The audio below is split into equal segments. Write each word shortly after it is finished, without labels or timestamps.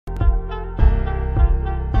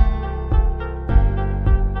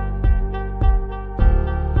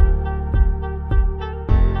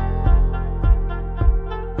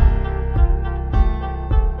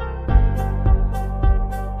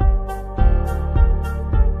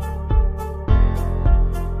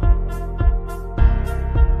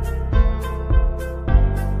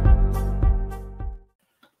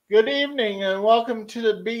Good evening and welcome to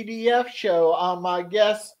the BDF show. My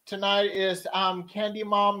guest tonight is Candy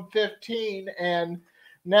Mom 15, and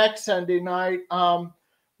next Sunday night,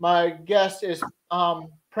 my guest is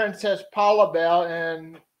Princess Paula Bell,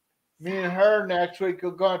 and me and her next week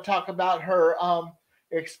are going to talk about her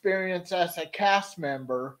experience as a cast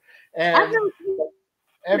member. I've And never seen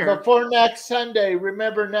and her. before next Sunday,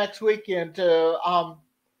 remember next weekend to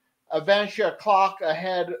advance your clock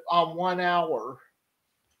ahead 1 hour.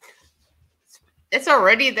 It's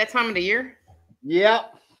already at that time of the year.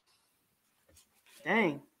 Yep.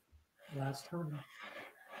 Dang, Last time.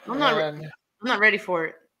 I'm not ready for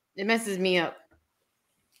it. It messes me up.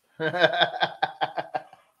 Like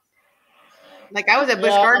I was at Busch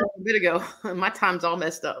Gardens a bit ago. My time's all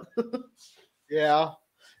messed up. Yeah.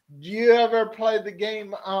 Do you ever play the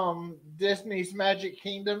game Disney's Magic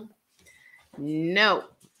Kingdom? No,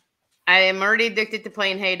 I am already addicted to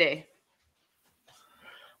playing Heyday.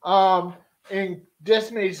 In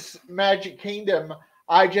Disney's Magic Kingdom,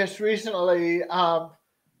 I just recently bought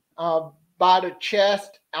a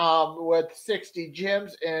chest with 60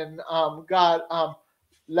 gems and got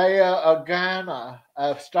Leia Organa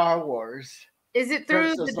of Star Wars. Is it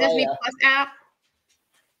through Princess the Disney Leia. Plus app?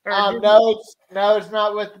 No, it's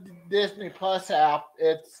not with the Disney Plus app.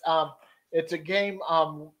 It's a game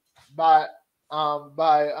by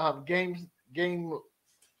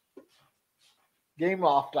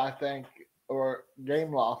Gameloft, I think, or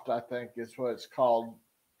Gameloft, I think is what it's called.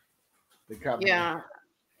 The company. Yeah,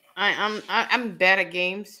 I'm bad at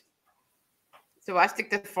games, so I stick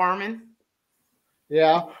to farming.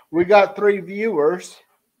 Yeah, we got 3 viewers.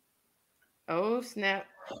 Oh snap!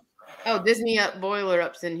 Oh, Disney boiler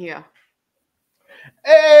ups in here.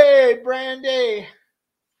 Hey, Brandy.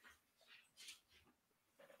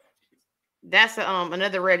 That's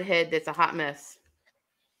another redhead that's a hot mess.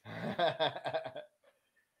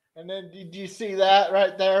 And then did you see that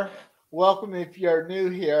right there? Welcome if you're new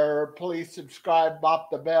here. Please subscribe,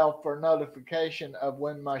 bop the bell for notification of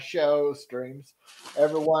when my show streams.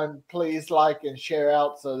 Everyone, please like and share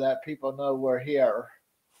out so that people know we're here.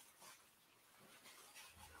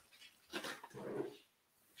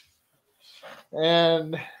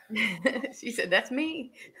 And she said, "That's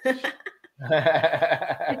me." It's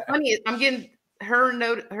funny. I'm getting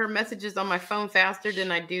her messages on my phone faster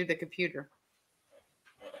than I do the computer.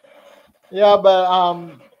 Yeah, but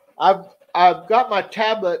I've got my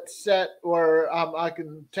tablet set where I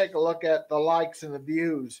can take a look at the likes and the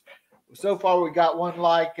views. So far, we got 1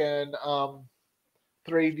 like and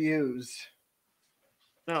 3 views.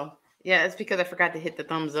 Oh, yeah, it's because I forgot to hit the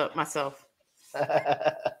thumbs up myself.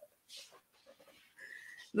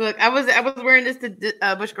 Look, I was wearing this to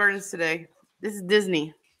Busch Gardens today. This is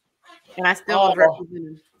Disney, and I still was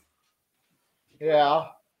representing. Yeah.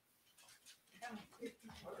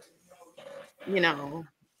 You know,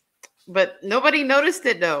 but nobody noticed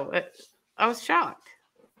it though. I was shocked.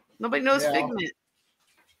 Nobody noticed Figment.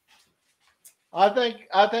 I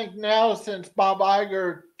think now since Bob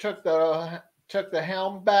Iger took the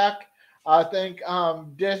helm back, I think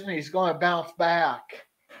Disney's going to bounce back.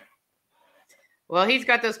 Well, he's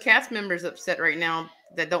got those cast members upset right now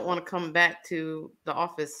that don't want to come back to the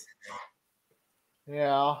office.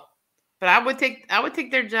 Yeah. But I would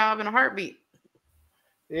take their job in a heartbeat.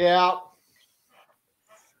 Yeah.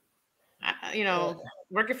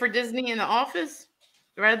 Working for Disney in the office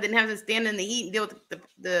rather than having to stand in the heat and deal with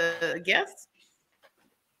the guests.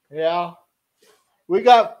 Yeah. We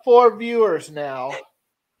got 4 viewers now.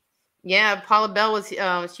 Yeah, Paula Bell was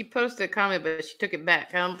she posted a comment, but she took it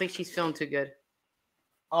back. I don't think she's feeling too good.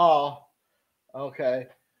 Oh, okay.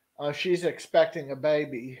 She's expecting a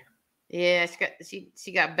baby. Yeah,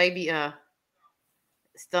 she got baby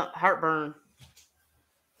heartburn.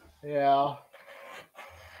 Yeah.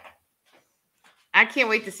 I can't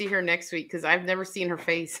wait to see her next week because I've never seen her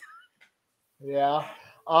face. Yeah.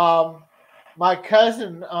 My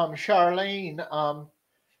cousin Charlene,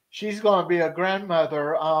 she's going to be a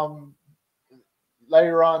grandmother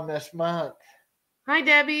later on this month. Hi,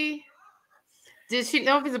 Debbie. Did she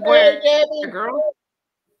know if it's a boy or a girl?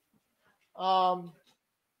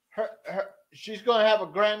 She's going to have a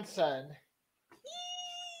grandson.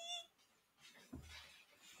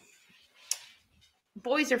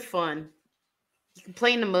 Boys are fun. You can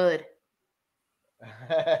play in the mud.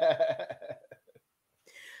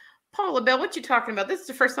 Paula Bell, what you talking about? This is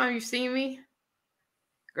the first time you've seen me?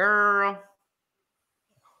 Girl.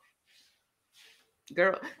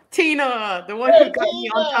 Tina, the one who got me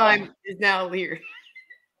on time is now here.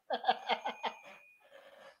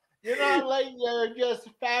 You're not late. You're just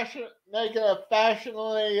making a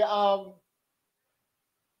fashionably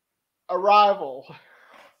arrival.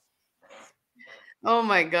 Oh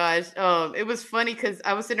my gosh. It was funny because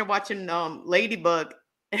I was sitting there watching Ladybug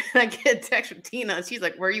and I get a text from Tina and she's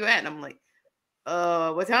like, "Where are you at?" And I'm like,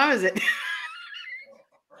 what time is it?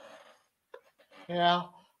 Yeah.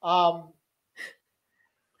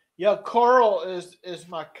 Yeah, Coral is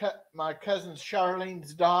my cousin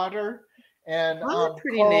Charlene's daughter, and Oh,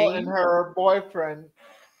 pretty Coral and name. her boyfriend,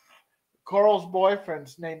 Coral's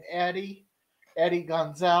boyfriend's named Eddie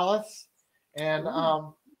Gonzalez, and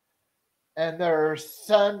Ooh. their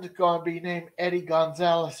son's going to be named Eddie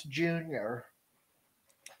Gonzalez Jr.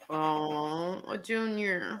 Oh, a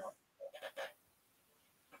junior.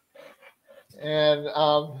 And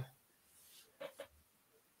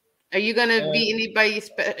Are you gonna and be anybody?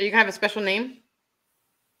 Are you gonna have a special name?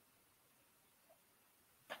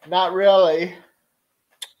 not really.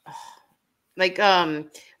 Like some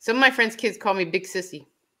of my friends' kids call me Big Sissy.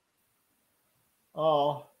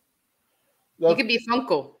 Oh, You the could be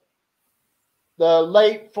Funko. the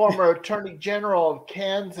late former Attorney General of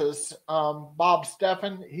Kansas, Bob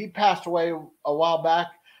Steffen, he passed away a while back.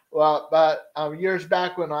 Well, but years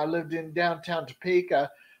back when I lived in downtown Topeka,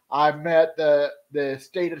 I met the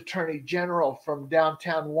state attorney general from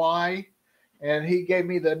downtown Y, and he gave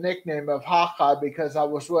me the nickname of Hawkeye because I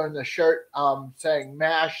was wearing the shirt saying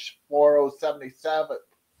MASH 4077.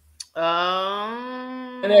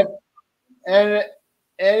 And if Um, and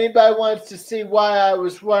anybody wants to see why I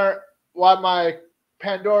was wearing why my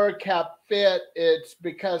Pandora cap fit, it's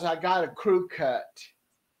because I got a crew cut.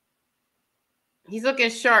 he's looking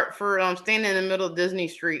sharp for standing in the middle of Disney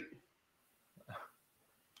Street.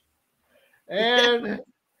 And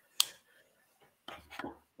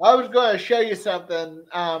I was going to show you something,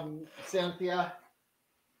 Cynthia.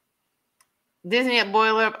 Disney at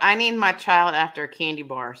Boiler Up. I named my child after a candy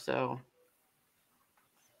bar, so.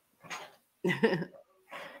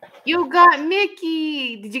 You got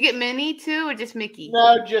Mickey. Did you get Minnie too, or just Mickey?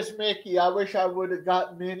 No, just Mickey. I wish I would have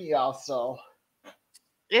got Minnie also.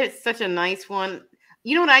 It's such a nice one.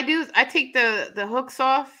 You know what I do? Is I take the hooks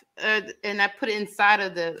off and I put it inside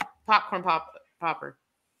of the popcorn popper.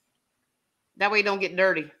 That way, it don't get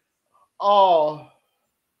dirty. Oh,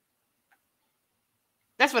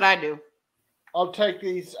 That's what I do. I'll take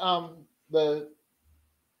these the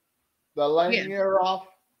Yeah, lanyard off.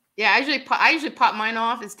 yeah. I usually pop mine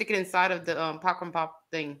off and stick it inside of the popcorn pop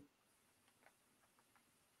thing.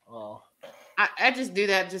 Oh, I just do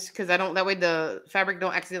that just because I don't. That way, the fabric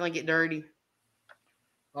don't accidentally get dirty.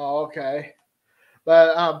 oh, okay.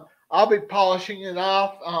 But I'll be polishing it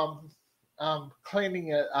off, cleaning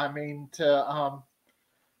it. I mean to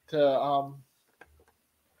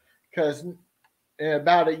because in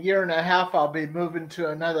about a year and a half I'll be moving to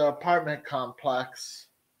another apartment complex.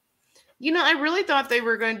 You know, I really thought they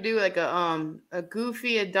were going to do like a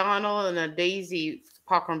Goofy, a Donald, and a Daisy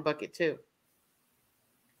popcorn bucket too.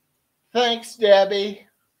 Thanks, Debbie.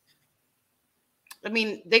 I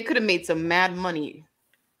mean, they could have made some mad money.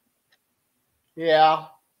 Yeah.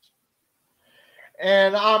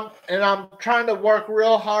 And I'm trying to work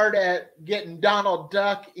real hard at getting Donald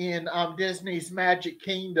Duck in Disney's Magic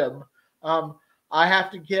Kingdom. I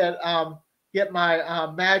have to get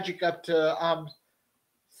my magic up to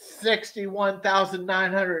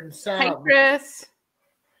 61,900 and Hi, some. Chris.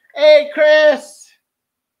 Hey, Chris.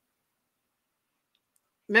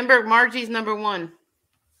 Remember, Margie's number one.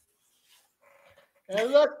 Hey,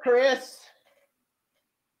 look, Chris.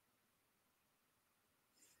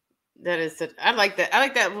 That is such. I like that. I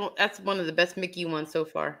like that. That's one of the best Mickey ones so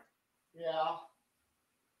far. Yeah.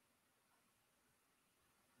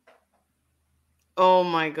 Oh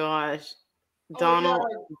my gosh, Oh yeah. Donald,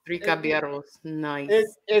 Three Caballeros, nice.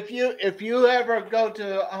 If you ever go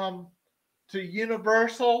to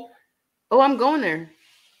Universal, I'm going there.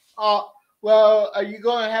 well, are you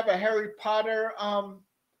going to have a Harry Potter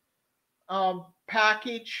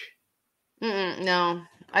package? No,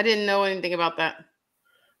 I didn't know anything about that.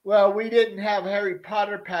 Well, we didn't have Harry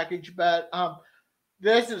Potter package, but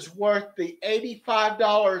this is worth the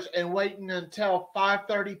 $85 and waiting until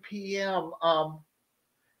 5:30 p.m.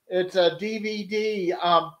 It's a DVD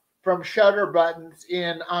from Shutter Buttons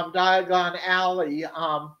in Diagon Alley.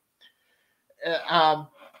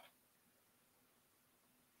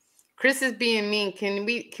 Chris is being mean. Can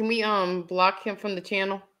we block him from the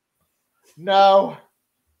channel? No.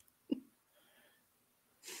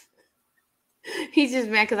 He's just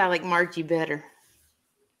mad because I like Margie better.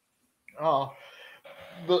 Oh,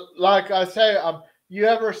 but like I say, you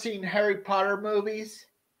ever seen Harry Potter movies?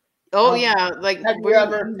 Oh yeah, like have you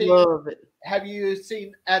ever love it. Have you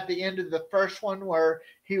seen at the end of the first one where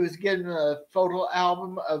he was getting a photo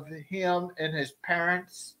album of him and his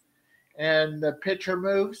parents, and the picture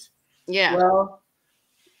moves? Yeah. Well,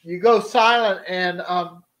 you go silent,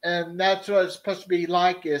 and that's what it's supposed to be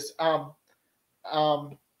like. Is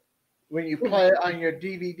when you play it on your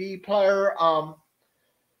DVD player,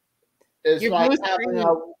 it's Your like blue having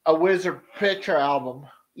screen. a Wizard picture album.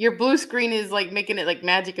 Your blue screen is like making it like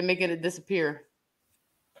magic and making it disappear.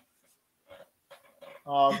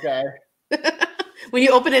 Okay. When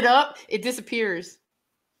you open it up, it disappears.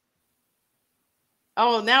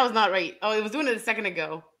 Oh, now it's not right. Oh, it was doing it a second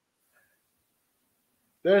ago.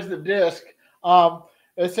 There's the disc.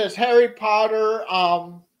 It says Harry Potter,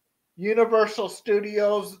 Universal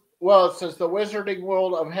Studios. Well, it says the Wizarding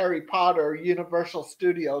World of Harry Potter, Universal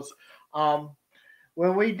Studios.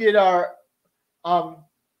 When we did our,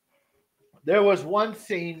 there was one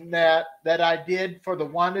scene that I did for the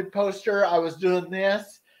wanted poster. I was doing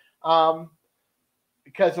this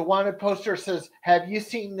because the wanted poster says, "Have you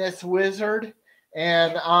seen this wizard?"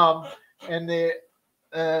 And the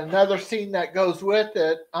another scene that goes with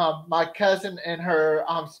it, my cousin and her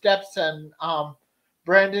stepson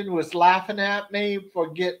Brendan was laughing at me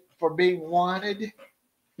for being wanted.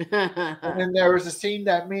 And then there was a scene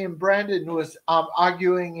that me and Brendan was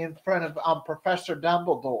arguing in front of Professor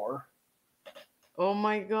Dumbledore. Oh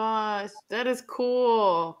my gosh, that is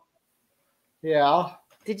cool. Yeah.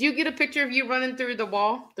 Did you get a picture of you running through the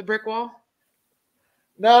wall, the brick wall?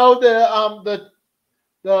 No, the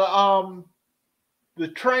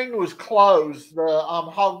train was closed. The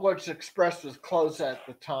Hogwarts Express was closed at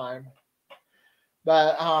the time.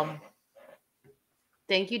 But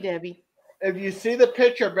thank you, Debbie. If you see the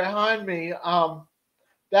picture behind me,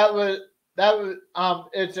 that was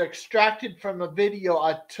it's extracted from a video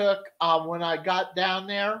I took when I got down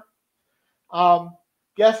there.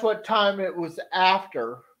 Guess what time it was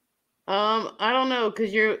after? I don't know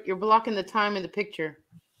because you're blocking the time in the picture.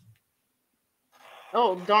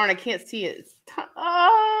 Oh darn! I can't see it.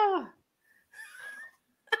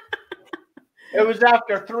 It was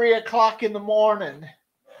after 3:00 in the morning.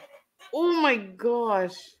 Oh my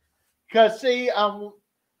gosh! Because see,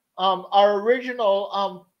 our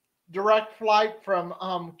original direct flight from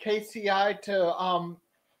KCI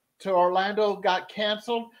to Orlando got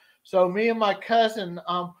canceled. So me and my cousin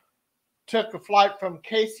took a flight from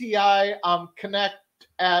KCI Connect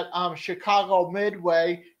at Chicago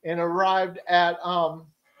Midway and arrived at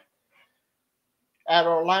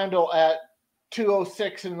Orlando at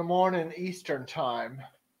 2:06 in the morning Eastern time.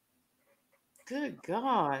 Good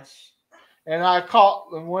gosh! And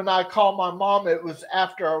when I called my mom, it was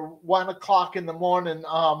after 1:00 in the morning.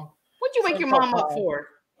 What'd you wake your mom up for?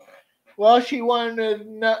 Well, she wanted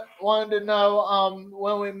to know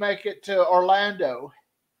when we make it to Orlando.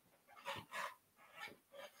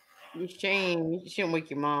 You shame. You shouldn't wake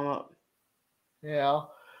your mom up. Yeah,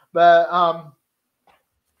 but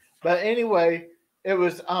anyway, it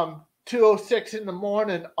was 2:06 in the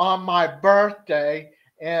morning on my birthday,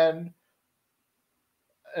 and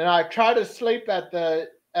I tried to sleep at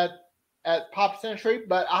Pop Century,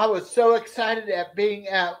 but I was so excited at being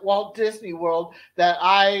at Walt Disney World that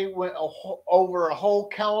I went over a whole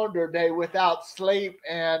calendar day without sleep,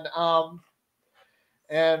 and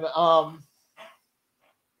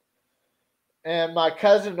my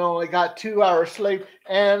cousin only got 2 hours sleep.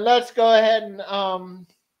 And let's go ahead and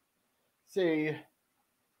see.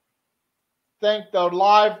 Thank the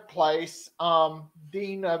Live Place,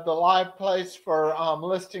 Dean of the Live Place, for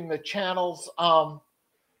listing the channels on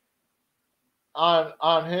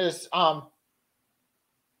his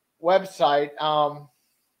website.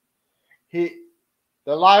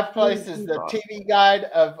 The Live Place is the TV guide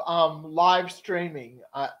of live streaming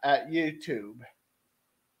at YouTube.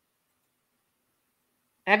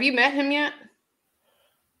 Have you met him yet?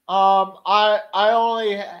 I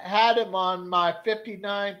only had him on my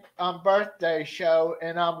 59th birthday show,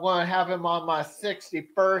 and I'm going to have him on my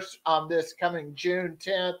 61st this coming June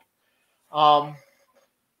 10th. I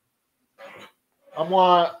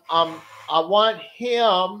want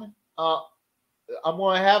him. I'm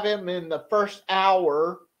going to have him in the first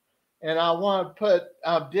hour, and I want to put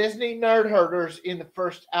Disney Nerd Herders in the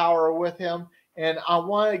first hour with him, and I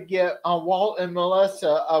want to get Walt and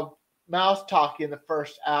Melissa of Mouse Talk in the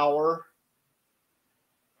first hour,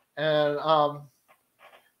 and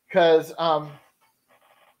because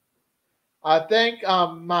I think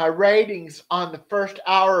my ratings on the first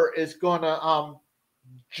hour is going to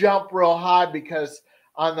jump real high, because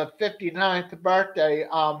on the 59th birthday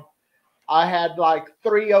I had like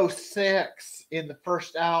 306 in the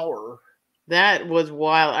first hour. That was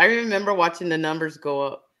wild. I remember watching the numbers go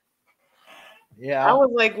up. Yeah. I was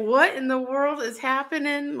like, what in the world is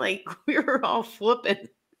happening? Like, we were all flipping.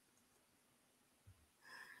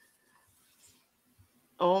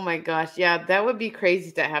 Oh my gosh. Yeah, that would be crazy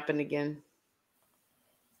if that happened again.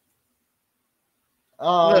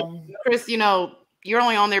 Look, Chris, you know, you're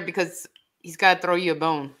only on there because he's got to throw you a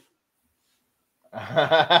bone.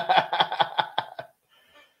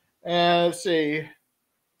 And let's see.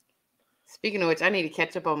 Speaking of which, I need to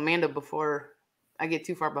catch up on Mando before I get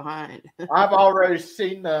too far behind. I've already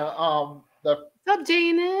seen the What's up,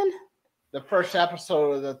 JNN? The first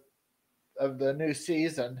episode of the new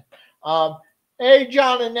season. Hey,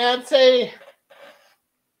 John and Nancy.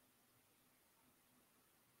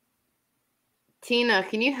 Tina,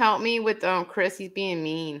 can you help me with Chris? He's being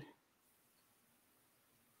mean.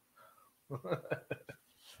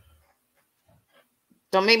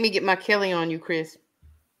 Don't make me get my Kelly on you, Chris.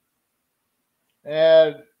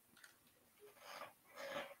 And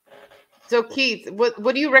so, Keith,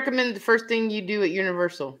 what do you recommend the first thing you do at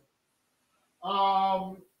Universal?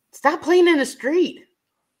 Stop playing in the street.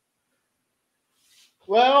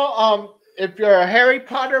 Well, if you're a Harry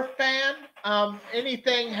Potter fan,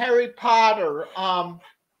 anything Harry Potter.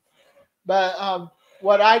 But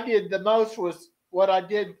what I did the most was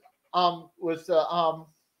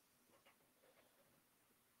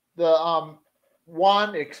the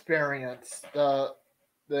wand experience, the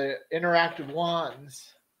interactive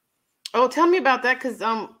wands. Oh, tell me about that, because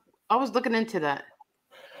I was looking into that.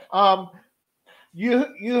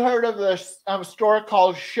 You heard of this store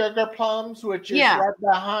called Sugar Plums, which is right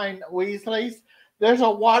behind Weasley's? There's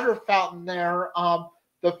a water fountain there.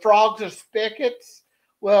 The frogs are spigots.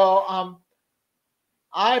 Well,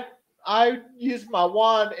 I used my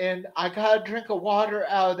wand and I got a drink of water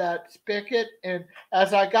out of that spigot. And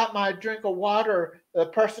as I got my drink of water, the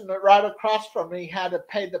person that right across from me had to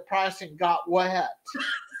pay the price and got wet.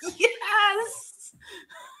 Yes.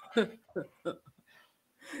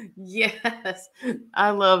 Yes. I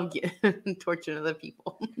love torturing other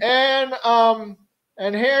people. And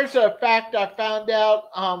here's a fact I found out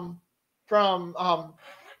from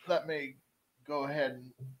let me go ahead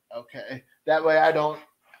and okay. That way I don't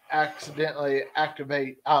accidentally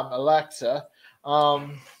activate Alexa.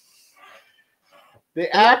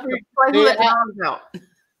 The average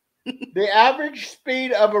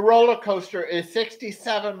speed of a roller coaster is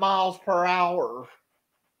 67 miles per hour.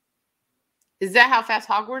 Is that how fast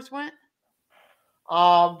Hogwarts went?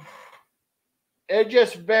 It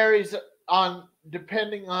just varies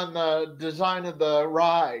depending on the design of the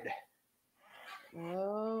ride.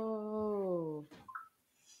 Oh.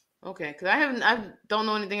 Okay, because I don't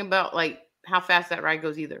know anything about like how fast that ride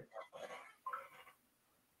goes either.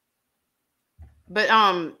 But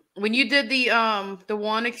when you did the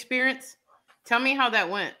wand experience, tell me how that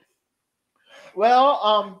went.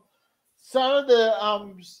 Well, some of the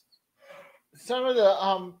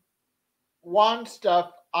wand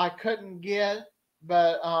stuff I couldn't get,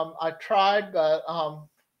 but I tried,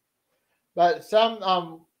 but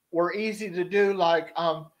some were easy to do, like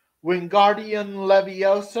Wingardium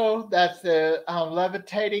Levioso. That's the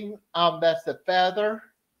levitating. That's the feather.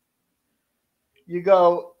 You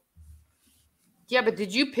go. Yeah, but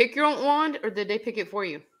did you pick your own wand, or did they pick it for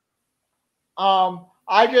you? I'll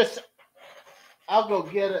go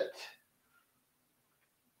get it.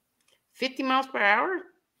 50 miles per hour?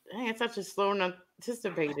 Dang, it's such a slow and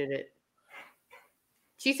anticipated it.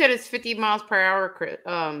 She said it's 50 miles per hour,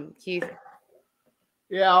 Keith.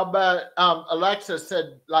 Yeah, but Alexa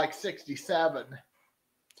said like 67.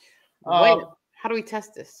 Wait, how do we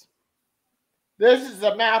test this? This is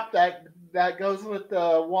a map that goes with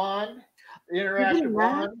the wand, the interactive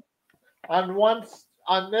wand.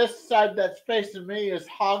 On this side that's facing me is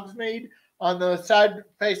Hogsmeade. On the side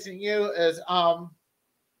facing you is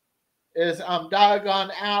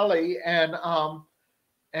Diagon Alley and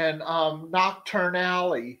Nocturne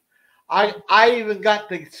Alley. I even got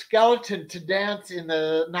the skeleton to dance in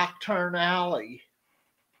the Nocturne Alley.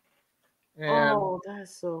 And,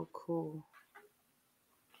 that's so cool.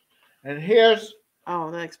 And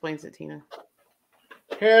that explains it, Tina.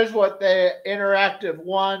 Here's what the interactive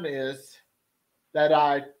one is that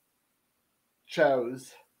I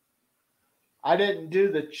chose. I didn't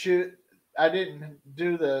do the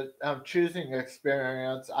choosing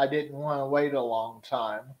experience. I didn't want to wait a long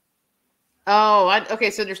time. Oh, okay.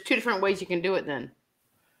 So there's two different ways you can do it then.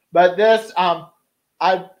 But this, I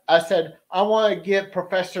said I want to get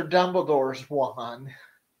Professor Dumbledore's one.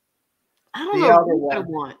 I don't know who I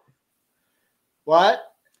want. What?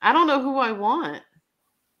 I don't know who I want.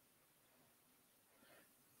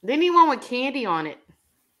 They need one with candy on it.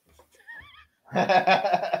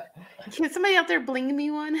 Can somebody out there bling me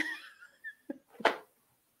one?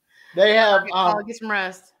 They have. I'll get some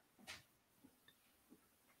rest.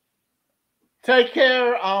 Take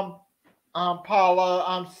care.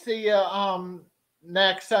 Paula. See you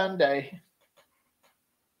next Sunday.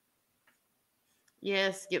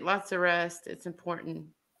 Yes, get lots of rest. It's important.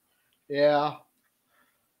 Yeah.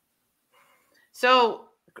 So,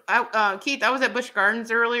 Keith, I was at Busch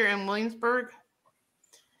Gardens earlier in Williamsburg.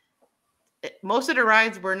 Most of the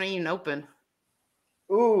rides weren't even open.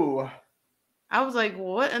 Ooh. I was like,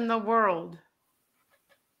 what in the world?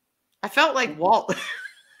 I felt like Walt.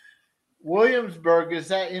 Williamsburg, is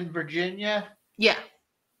that in Virginia? Yeah.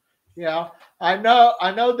 Yeah. I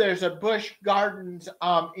know there's a Busch Gardens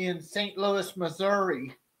in St. Louis,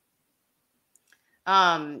 Missouri.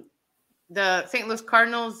 The St. Louis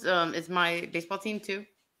Cardinals is my baseball team too.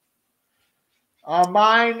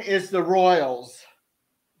 Mine is the Royals,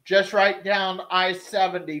 just right down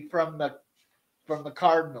I-70 from the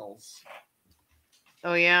Cardinals.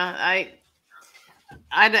 Oh yeah, I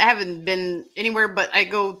haven't been anywhere, but I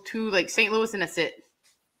go to like St. Louis and that's it.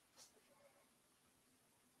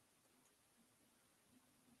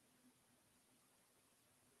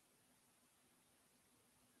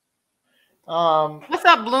 What's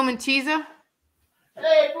up, Bloomin' Cheesa?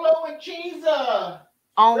 Hey, Bloomin' Cheesa!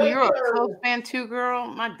 Oh, you're a Cubs fan too, girl?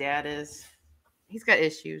 My dad is. He's got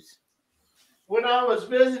issues. When I was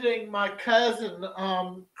visiting my cousin,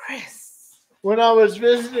 Chris. when I was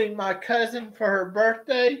visiting my cousin for her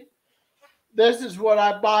birthday, this is what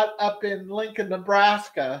I bought up in Lincoln,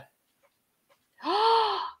 Nebraska.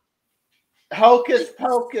 Hocus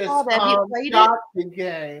Pocus Yahtzee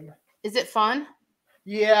game. Is it fun?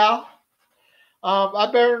 Yeah. I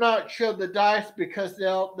better not show the dice because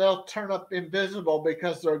they'll turn up invisible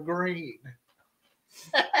because they're green.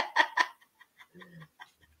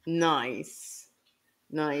 Nice.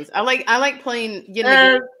 I like playing.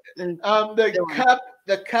 The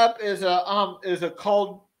cup is a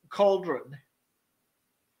cauldron.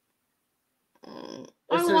 I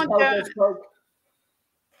want that.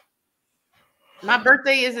 My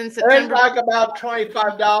birthday is in September. It's like about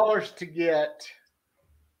 $25 to get.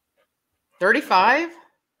 35?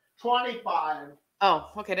 25. Oh,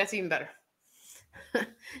 okay, that's even better.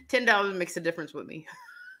 $10 makes a difference with me.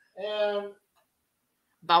 And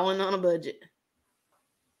balling on a budget.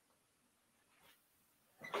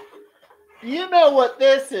 You know what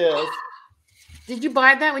this is? Did you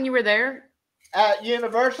buy that when you were there? At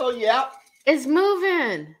Universal, yep. It's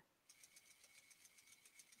moving.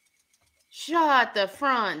 Shut the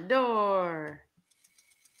front door.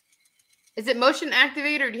 Is it motion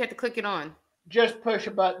activated or do you have to click it on? Just push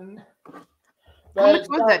a button. How much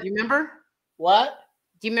was that? Do you remember? What?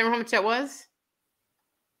 Do you remember how much that was?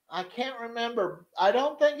 I can't remember. I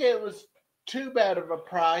don't think it was too bad of a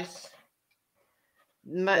price.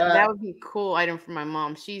 But that would be a cool item for my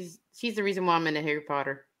mom. She's the reason why I'm into Harry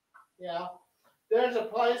Potter. Yeah. There's a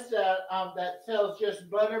place that sells just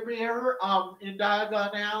butterbeer in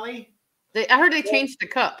Diagon Alley. I heard they changed the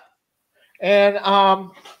cup. And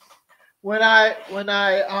when I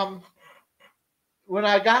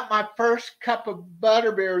got my first cup of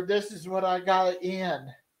butterbeer, this is what I got it in.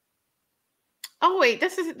 Oh wait,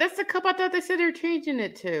 that's the cup I thought they said they were changing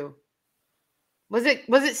it to. Was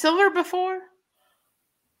it silver before?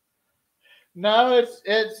 No, it's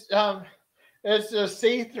a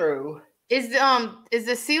see-through. Is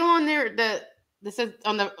the seal on there that says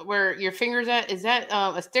on the where your finger's at? Is that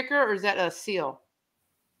a sticker or is that a seal?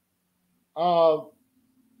 I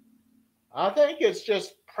think it's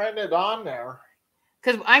just printed on there.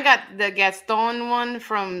 Because I got the Gaston one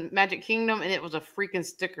from Magic Kingdom and it was a freaking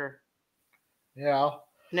sticker. Yeah.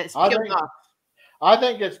 And it's peeled off. I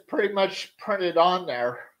think it's pretty much printed on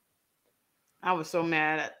there. I was so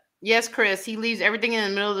mad. Yes, Chris, he leaves everything in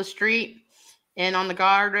the middle of the street and on the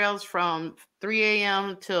guardrails from 3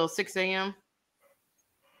 a.m. till 6 a.m.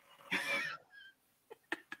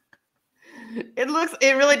 It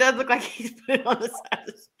really does look like he's put it on the side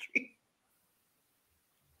of the street.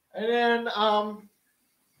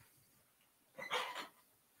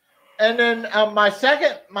 And then my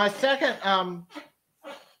second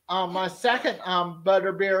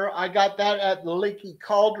butterbeer, I got that at the Leaky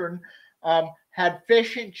Cauldron. Had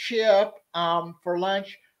fish and chip for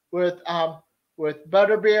lunch with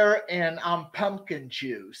butterbeer and pumpkin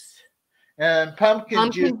juice. And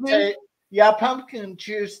pumpkin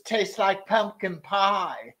juice tastes like pumpkin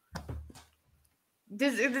pie.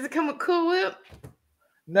 Does it come with Cool Whip?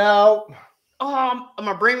 No. Oh, I'm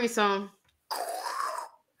gonna bring me some.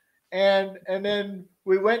 And then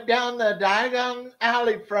we went down the Diagon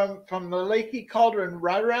Alley from the Leaky Cauldron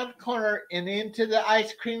right around the corner and into the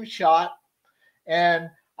ice cream shop. And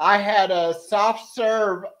I had a soft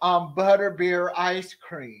serve butterbeer ice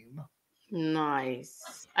cream.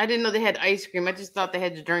 Nice. I didn't know they had ice cream. I just thought they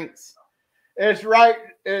had drinks. It's right.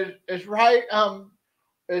 It's right.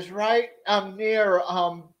 It's right near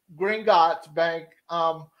Gringotts Bank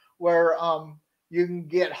where you can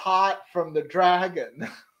get hot from the dragon.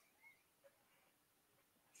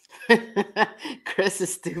 Chris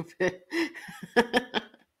is stupid.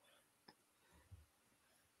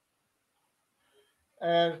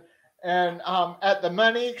 and at the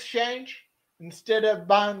money exchange, instead of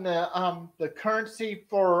buying the currency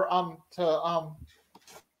for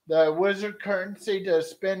the wizard currency to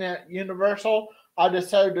spend at Universal, I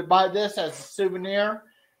decided to buy this as a souvenir.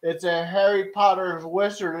 It's a Harry Potter's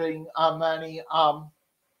wizarding money.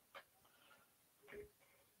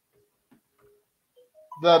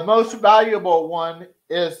 The most valuable one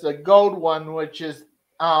is the gold one, which is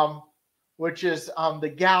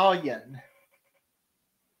the galleon.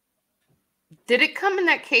 Did it come in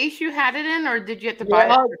that case you had it in, or did you have to buy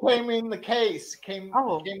it? It came in the case. Came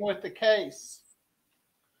with the case.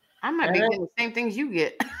 I might be getting the same things you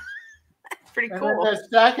get. That's pretty cool. And the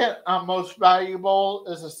second most valuable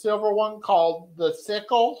is a silver one called the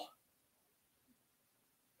sickle.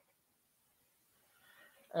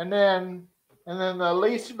 And then the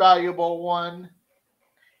least valuable one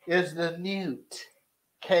is the newt.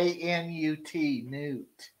 K-N-U-T,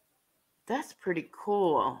 newt. That's pretty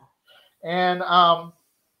cool. And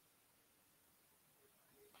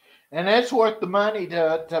it's worth the money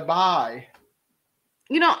to buy.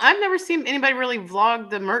 You know, I've never seen anybody really vlog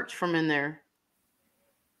the merch from in there.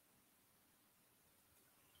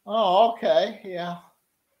 Oh, okay, yeah.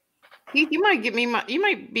 Keith, you might you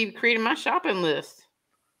might be creating my shopping list.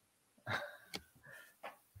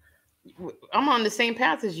 I'm on the same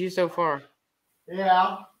path as you so far.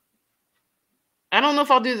 Yeah. I don't know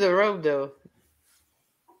if I'll do the road though.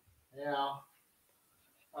 Yeah.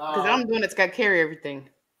 Because I'm the one that's got to carry everything.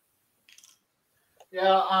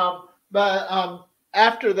 Yeah, but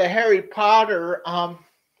after the Harry Potter,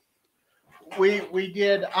 we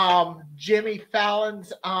did Jimmy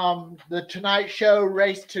Fallon's The Tonight Show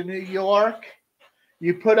Race to New York.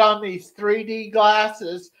 You put on these 3D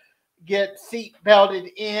glasses, get seat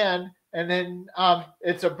belted in, and then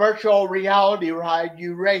it's a virtual reality ride.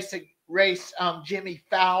 You race Jimmy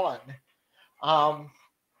Fallon.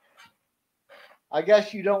 I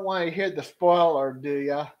guess you don't want to hear the spoiler, do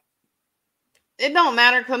you? It don't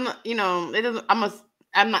matter because you know it doesn't.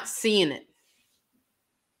 I'm not seeing it.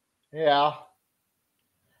 Yeah.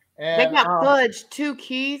 And they got fudge too,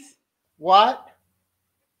 Keith. What?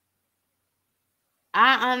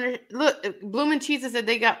 Look, Bloomin' Cheeses said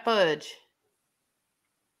they got fudge.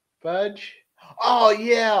 Fudge? Oh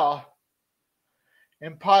yeah.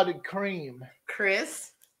 And potted cream.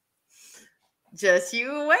 Chris, just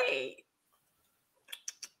you wait.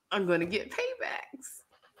 I'm gonna get paybacks.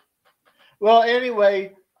 Well,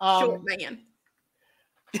 anyway, short man.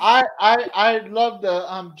 I love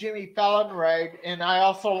the Jimmy Fallon ride, and I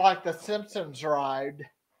also like the Simpsons ride.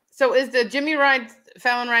 So is the Jimmy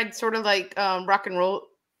Fallon ride sort of like Rock and Roll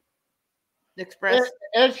Express?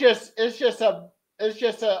 It's just a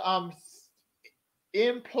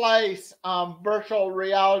in place virtual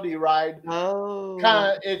reality ride. Oh,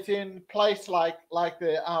 it's in place like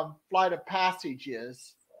the Flight of Passage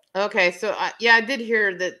is. Okay, so I did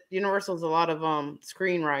hear that Universal's a lot of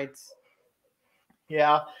screen rides.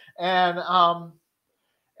 Yeah, and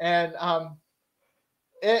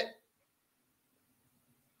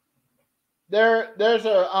there's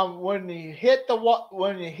a when you hit the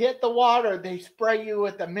water, they spray you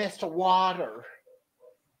with a mist of water.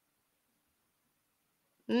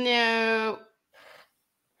 No,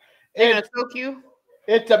 they're gonna choke you.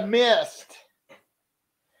 It's a mist.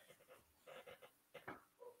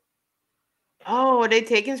 Oh, are they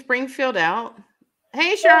taking Springfield out?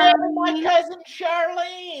 Hey, Charlene. Oh, my cousin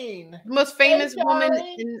Charlene. The most famous woman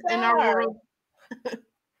in our world.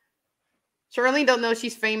 Charlene don't know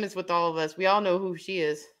she's famous with all of us. We all know who she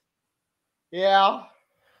is. Yeah.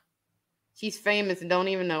 She's famous and don't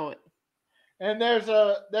even know it. And there's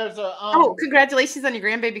a oh, congratulations on your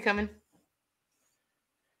grandbaby coming.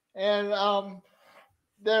 And I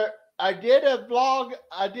did a vlog.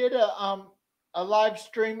 I did a live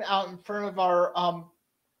stream out in front of our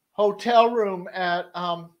hotel room at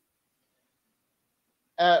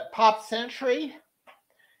Pop Century,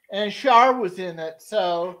 and Shar was in it.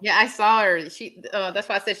 So yeah, I saw her. She that's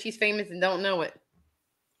why I said she's famous and don't know it.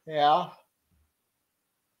 Yeah,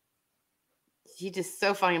 she's just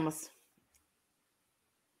so famous.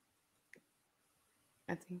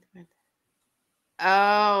 I think.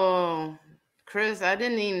 Oh, Chris, I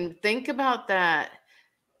didn't even think about that.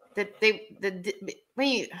 But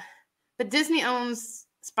Disney owns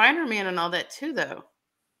Spider-Man and all that too, though.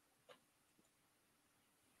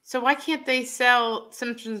 So why can't they sell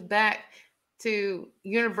Simpsons back to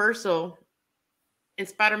Universal and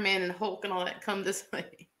Spider-Man and Hulk and all that come this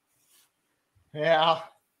way? Yeah.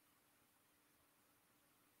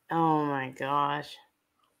 Oh my gosh.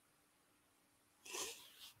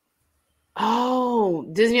 Oh,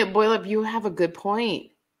 Disney at Boil Up, you have a good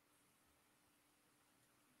point.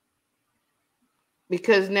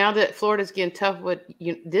 Because now that Florida's getting tough with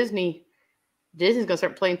Disney's going to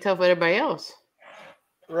start playing tough with everybody else.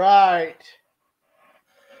 Right.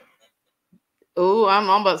 Oh, I'm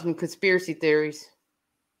all about some conspiracy theories.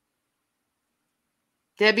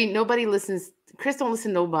 Debbie, nobody listens. Chris don't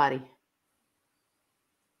listen to nobody.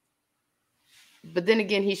 But then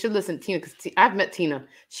again, he should listen to Tina because I've met Tina.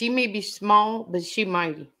 She may be small, but she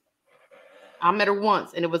mighty. I met her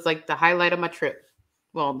once, and it was like the highlight of my trip.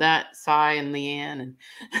 Well, that, Cy, and Leanne, and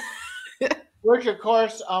which of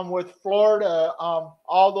course, with Florida,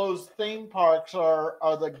 all those theme parks are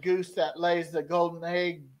the goose that lays the golden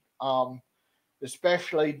egg.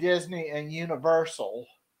 Especially Disney and Universal,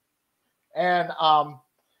 and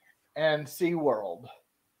SeaWorld.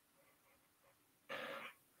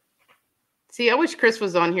 See, I wish Chris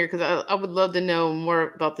was on here because I would love to know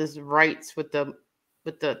more about this rights with the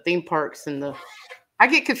theme parks and the. I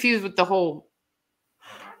get confused with the whole.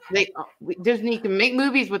 Disney can make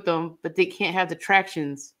movies with them, but they can't have the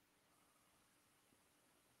attractions.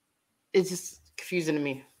 It's just confusing to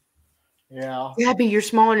me. Yeah. Gabby, you're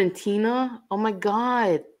smaller than Tina. Oh my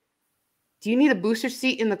God. Do you need a booster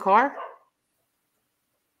seat in the car?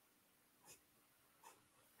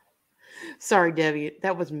 Sorry, Debbie.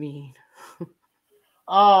 That was mean.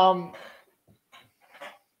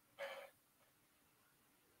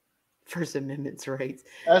 First Amendment's rights.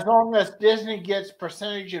 As long as Disney gets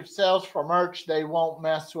percentage of sales for merch, they won't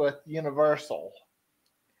mess with Universal.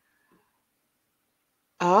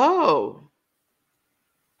 Oh.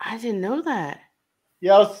 I didn't know that.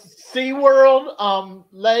 Yeah, SeaWorld,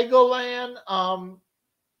 Legoland,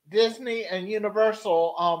 Disney, and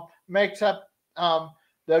Universal makes up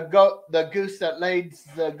the goose that lays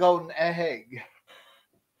the golden egg.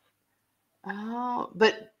 Oh,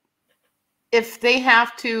 but if they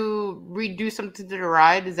have to redo something to the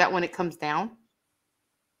ride, is that when it comes down?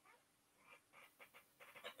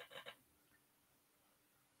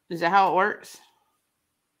 Is that how it works?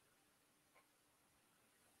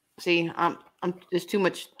 See, it's too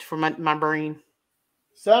much for my brain.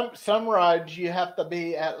 Some rides you have to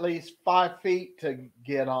be at least 5 feet to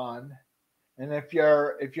get on, and if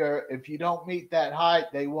you don't meet that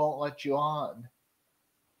height, they won't let you on.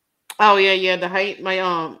 Oh yeah, the height. My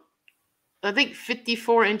I think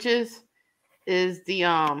 54 inches is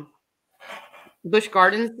the Busch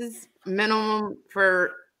Gardens' minimum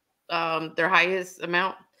for their highest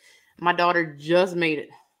amount. My daughter just made it.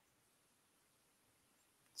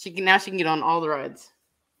 She can get on all the rides.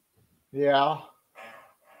 Yeah.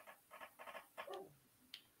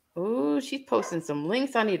 Oh, she's posting some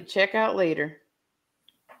links I need to check out later.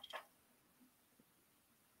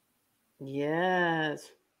 Yes.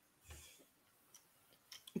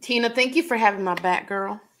 Tina, thank you for having my back,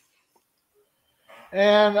 girl.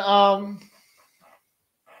 And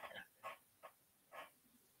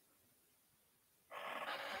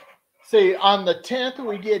see, on the 10th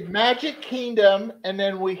we did Magic Kingdom, and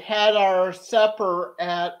then we had our supper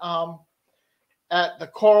at the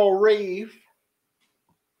Coral Reef.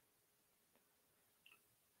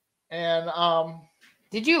 And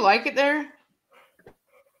did you like it there?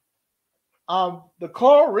 The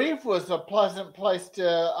Coral Reef was a pleasant place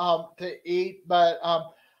to eat, but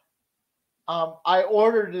I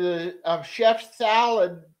ordered the chef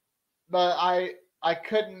salad, but I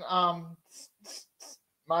couldn't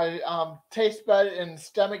my taste bud and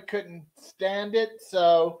stomach couldn't stand it,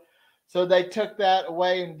 so they took that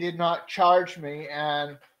away and did not charge me.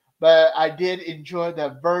 But I did enjoy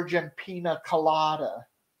the virgin pina colada.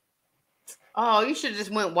 Oh, you should have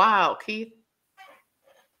just went wild, Keith.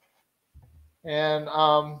 And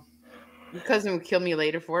your cousin would kill me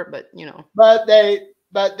later for it, but you know. But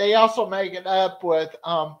they also make it up with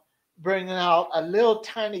bringing out a little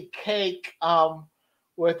tiny cake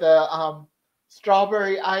with a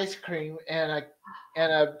strawberry ice cream and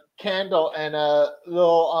a candle and a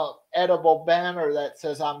little edible banner that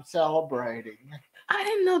says "I'm celebrating." I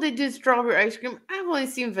didn't know they did strawberry ice cream. I've only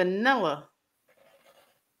seen vanilla.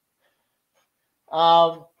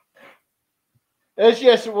 It's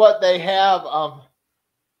just what they have.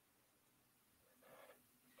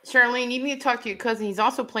 Charlene, you need to talk to your cousin. He's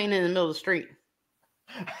also playing in the middle of the street.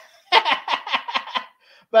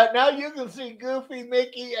 But now you can see Goofy,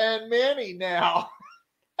 Mickey, and Minnie now.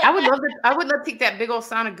 I would love to take that big old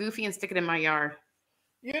sound of Goofy and stick it in my yard.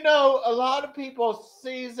 You know, a lot of people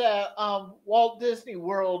sees that Walt Disney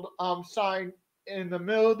World sign in the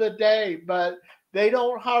middle of the day, but they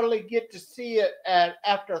don't hardly get to see it at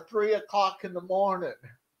after 3 o'clock in the morning.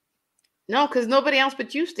 No, because nobody else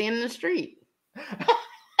but you stand in the street.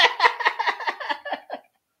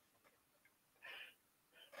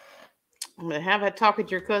 I'm gonna have a talk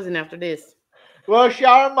with your cousin after this. Well,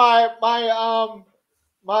 Shar, my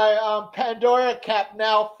Pandora cap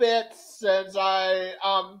now fits since I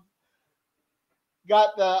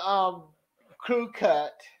got the crew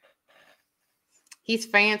cut. He's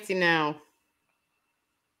fancy now.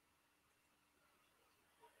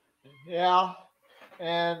 Yeah,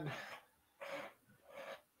 and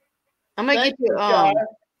I'm gonna thank get you. you, Shar.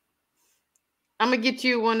 I'm gonna get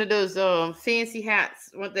you one of those fancy hats.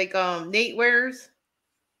 What they Nate wears.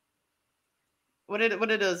 What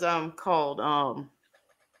are those called?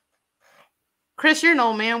 Chris, you're an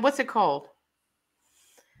old man. What's it called?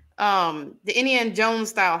 The Indiana Jones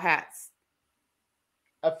style hats.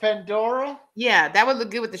 A fedora? Yeah, that would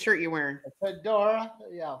look good with the shirt you're wearing. A fedora?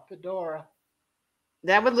 Yeah, fedora.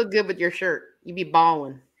 That would look good with your shirt. You'd be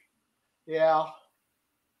balling. Yeah.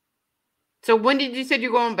 So when did you said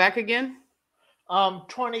you're going back again?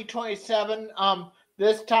 2027.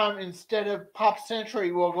 This time instead of Pop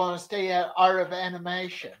Century, we're going to stay at Art of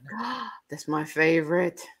Animation. That's my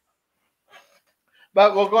favorite.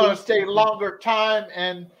 But we're going to stay longer time,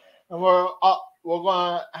 and we're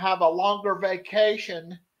going to have a longer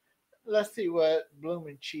vacation. Let's see what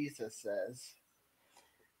Bloomin' Cheesa says.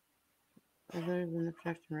 Other than the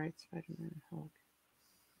production rights, Spider-Man, Hulk.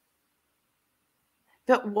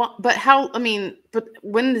 But what? But how? I mean, but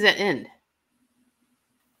when does that end?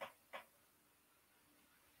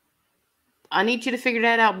 I need you to figure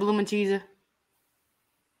that out, Bloomin' Cheesa.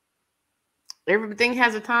 Everything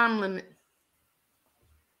has a time limit.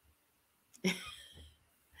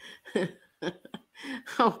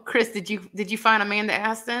 Oh, Chris, did you find Amanda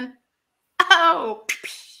Aston? Oh,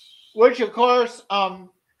 which of course,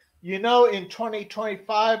 you know, in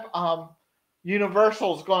 2025,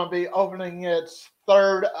 Universal is going to be opening its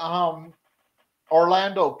third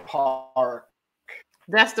Orlando park.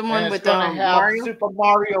 That's the one with going to have Mario? Super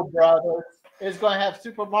Mario Brothers. It's going to have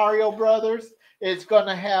Super Mario Brothers. It's going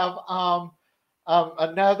to have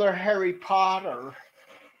another Harry Potter.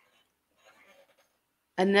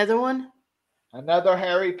 Another one? Another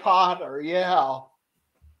Harry Potter, yeah.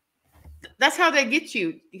 That's how they get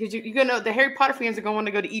you, because you're gonna. The Harry Potter fans are going to want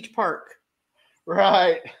to go to each park.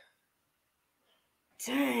 Right.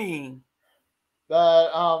 Dang.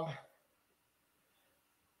 But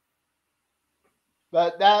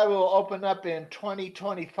that will open up in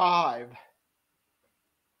 2025.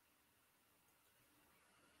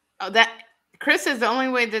 That Chris says the only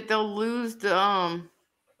way that they'll lose the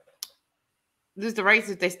rights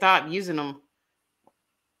if they stop using them.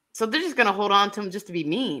 So they're just gonna hold on to them just to be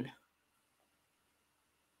mean.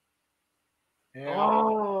 Yeah.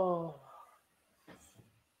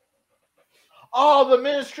 Oh, the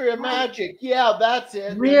Ministry of Magic. Yeah, that's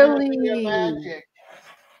it. Really? The Ministry of Magic.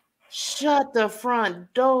 Shut the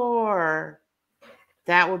front door.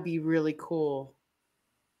 That would be really cool.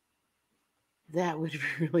 That would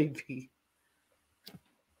really be.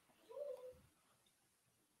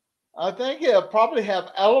 I think it'll probably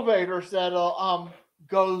have elevators that'll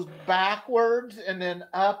goes backwards and then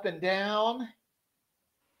up and down.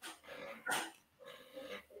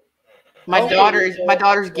 My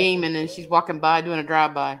daughter's gaming and she's walking by doing a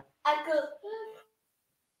drive-by.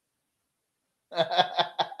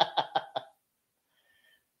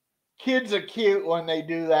 Kids are cute when they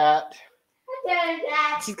do that.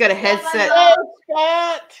 She's got a headset. Oh,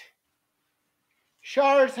 Scott!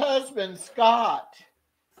 Char's husband, Scott.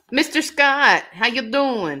 Mr. Scott, how you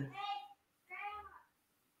doing?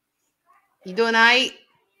 You doing all right?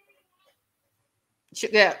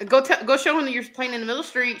 Yeah, go show him that you're playing in the middle of the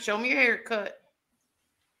street. Show me your haircut.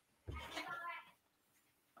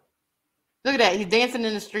 Look at that. He's dancing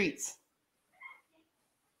in the streets.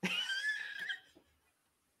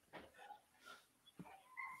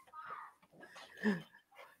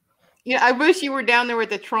 Yeah, I wish you were down there with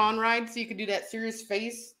the Tron ride so you could do that serious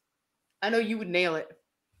face. I know you would nail it.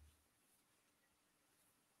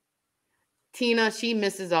 Tina, she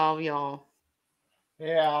misses all of y'all.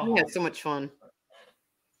 Yeah. We had so much fun.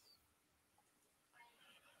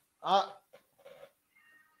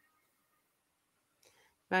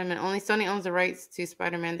 Spider-Man. Only Sony owns the rights to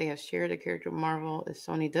Spider-Man. They have shared the character with Marvel. If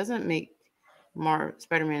Sony doesn't make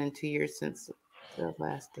Spider-Man in 2 years since the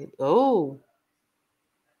last date. Oh.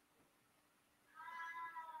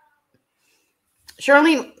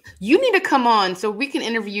 Charlene, You need to come on so we can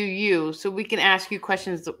interview you, so we can ask you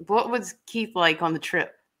questions. What was Keith like on the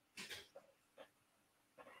trip?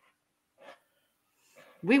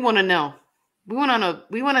 We want to know. We want to know.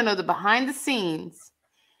 We want to know the behind the scenes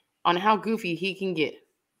on how goofy he can get.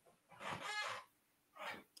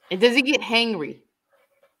 And does he get hangry?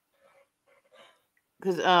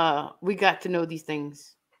 Because we got to know these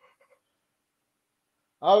things.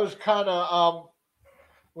 I was kind of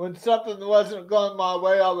when something wasn't going my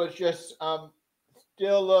way, I was just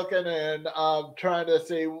still looking and trying to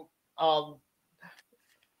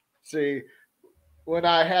see when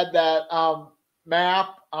I had that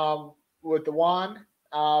map with the one.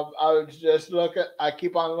 I was just looking. I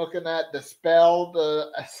keep on looking at the spell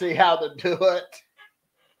to see how to do it.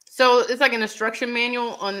 So it's like an instruction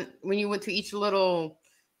manual on when you went to each little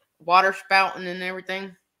water spout and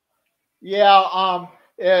everything. Yeah.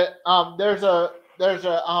 There's a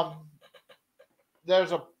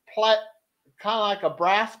plate, kind of like a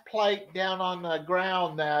brass plate down on the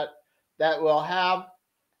ground that will have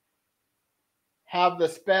the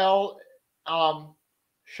spell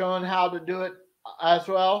showing how to do it as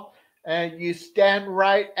well. And you stand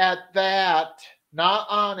right at that, not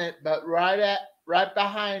on it, but right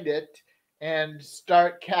behind it, and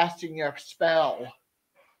start casting your spell.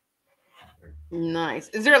 Nice.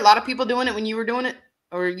 Is there a lot of people doing it when you were doing it,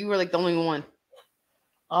 or you were like the only one?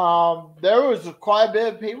 There was quite a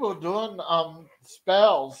bit of people doing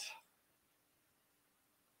spells.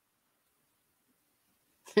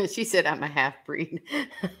 She said, "I'm a half breed."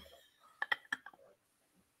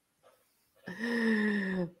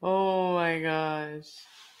 Oh my gosh!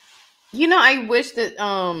 You know, I wish that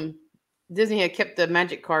Disney had kept the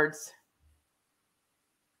magic cards.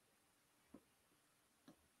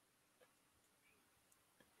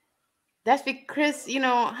 That's because Chris. You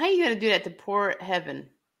know, how are you gonna do that to poor Heaven?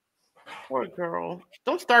 Poor girl.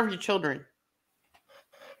 Don't starve your children.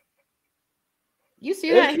 You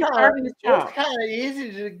see that? He's starving his child. It's kind of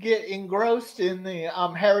easy to get engrossed in the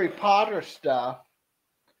Harry Potter stuff.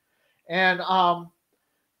 And at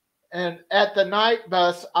the night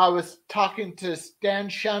bus, I was talking to Stan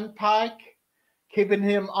Shunpike, keeping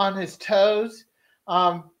him on his toes.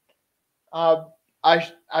 I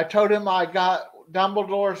told him I got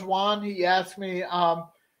Dumbledore's wand. He asked me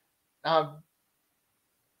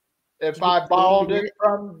if I borrowed it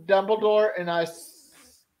from Dumbledore,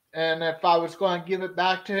 and if I was going to give it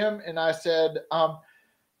back to him, and I said, I'm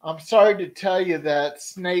sorry to tell you that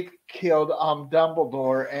Snape killed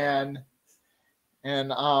Dumbledore, and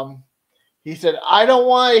he said, I don't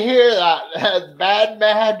want to hear that. That's bad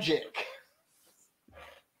magic.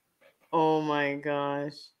 Oh my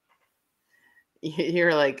gosh.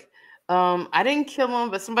 You're like, I didn't kill him,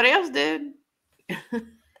 but somebody else did.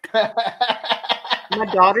 My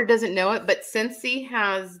daughter doesn't know it, but Scentsy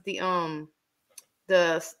has the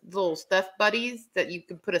little stuffed buddies that you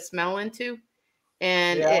can put a smell into,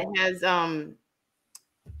 and it has oh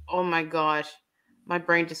my gosh, my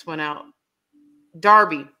brain just went out.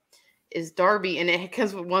 Darby, and it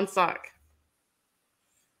comes with one sock,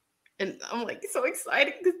 and I'm like so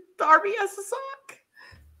excited because Darby has a sock.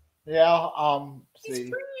 Yeah. See,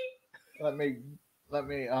 let me.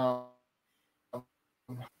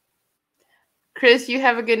 Chris, you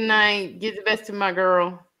have a good night. Give the best to my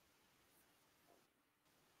girl.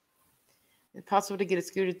 It's possible to get a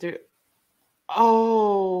scooter through.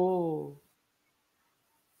 Oh,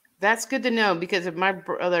 that's good to know because of my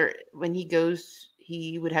brother, when he goes,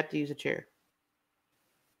 he would have to use a chair.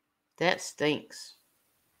 That stinks.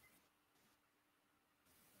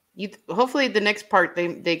 Hopefully the next part they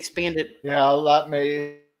expand it. Yeah, let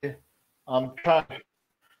me.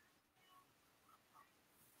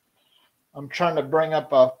 I'm trying to bring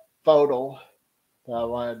up a photo that I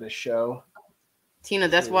wanted to show. Tina,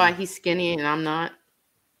 that's why he's skinny and I'm not.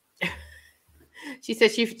 She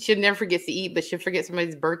said she never forgets to eat, but she'll forget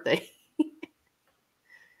somebody's birthday.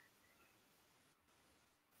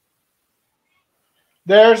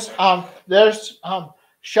 There's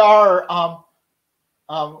Shar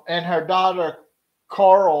and her daughter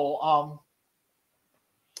Coral.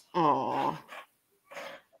 Oh,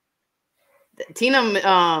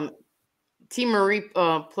 Tina T. Marie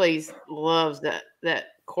place loves that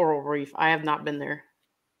coral reef. I have not been there.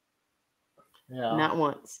 Yeah, not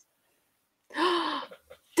once.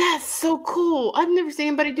 That's so cool. I've never seen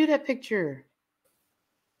anybody do that picture.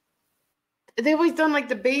 They've always done like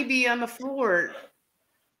the baby on the floor.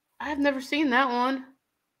 I've never seen that one.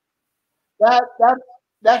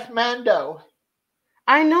 That's Mando.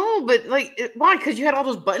 I know, but like, why? Because you had all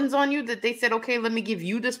those buttons on you that they said, okay, let me give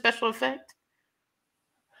you the special effect.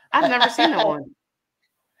 I've never seen that one.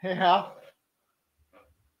 Yeah.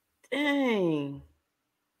 Dang.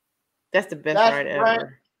 That's the best That's ride Brent.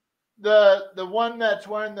 ever. The one that's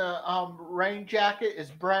wearing the rain jacket is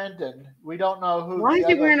Brandon. We don't know who. Why the is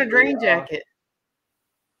he other wearing a three rain are. jacket?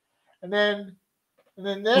 And then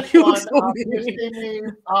this You look one, so you mean. see me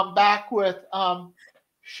back with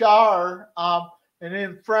Shar, and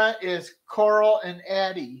in front is Coral and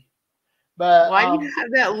Eddie. But Why do you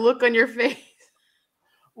have that look on your face?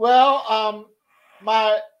 well,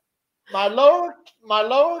 my lower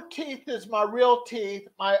teeth is my real teeth.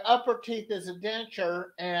 My upper teeth is a denture,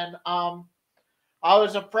 and I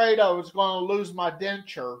was afraid I was going to lose my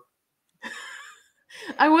denture.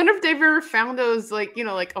 I wonder if they've ever found those, like, you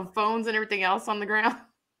know, like on phones and everything else on the ground.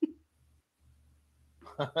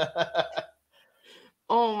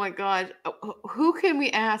 Oh my gosh. Who can we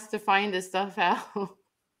ask to find this stuff out?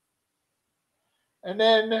 And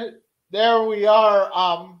then there we are.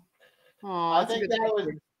 Oh, I that's a think good that was.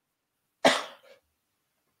 picture.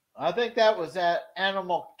 I think that was at Yeah,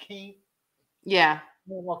 Animal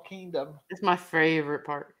Kingdom. it's my favorite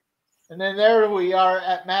part. And then there we are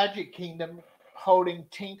at Magic Kingdom holding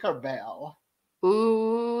Tinkerbell.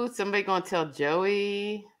 Ooh, somebody gonna tell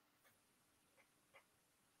Joey.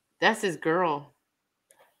 That's his girl.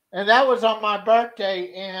 And that was on my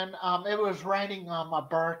birthday, and it was raining on my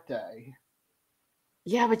birthday.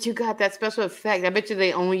 Yeah, but you got that special effect. I bet you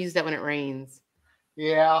they only use that when it rains.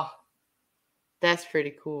 Yeah. That's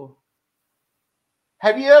pretty cool.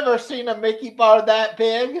 Have you ever seen a Mickey bar that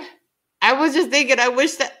big? I was just thinking, I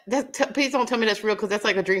wish please don't tell me that's real, because that's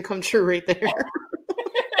like a dream come true right there.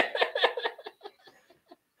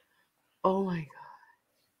 Oh my god.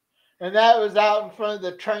 And that was out in front of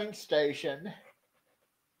the train station.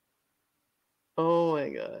 Oh my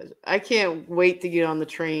gosh. I can't wait to get on the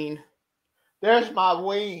train. There's my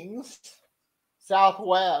wings.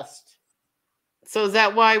 Southwest. So is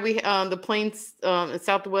that why we the planes in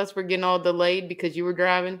Southwest were getting all delayed, because you were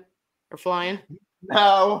driving or flying?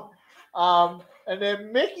 No. And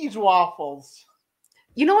then Mickey's waffles.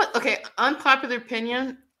 You know what? Okay, unpopular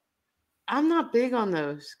opinion. I'm not big on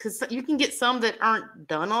those, because you can get some that aren't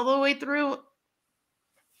done all the way through.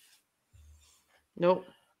 Nope.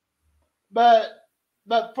 But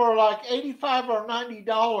for like $85 or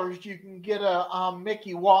 $90, you can get a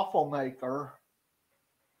Mickey waffle maker.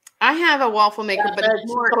 I have a waffle maker, That but it's makes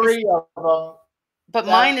more. three of them. But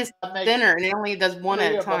mine is thinner, and it only does one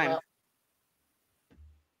at a time.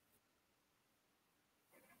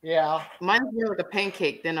 Yeah. Mine's more like a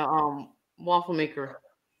pancake than a waffle maker.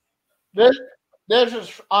 This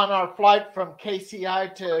is on our flight from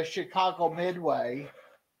KCI to Chicago Midway.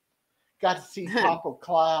 Got to see top of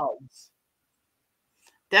clouds.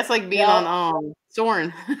 That's like being on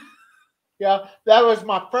Soarin'. Yeah, that was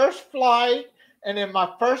my first flight, and then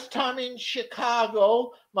my first time in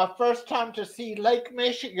Chicago, my first time to see Lake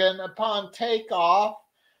Michigan upon takeoff,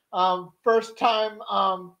 first time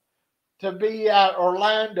to be at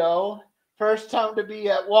Orlando, first time to be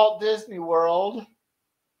at Walt Disney World.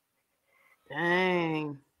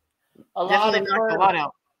 Dang. Definitely knocked a lot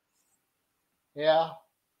out. Yeah.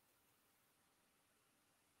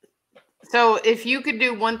 So if you could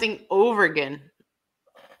do one thing over again,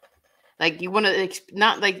 like you want to,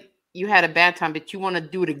 not like you had a bad time, but you want to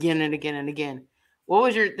do it again and again and again, what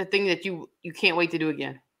was the thing that you can't wait to do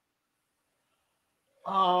again?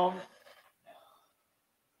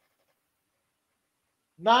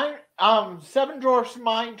 Seven Dwarfs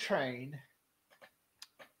Mine Train.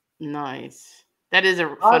 Nice. That is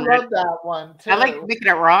a fun. I love that one too. I like making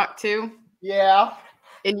it rock too. Yeah.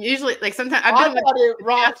 And usually, like sometimes I thought it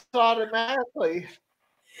rocks automatically.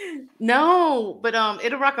 No, but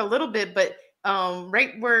it'll rock a little bit, but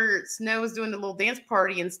right where Snow is doing the little dance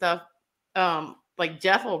party and stuff, like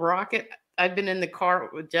Jeff will rock it. I've been in the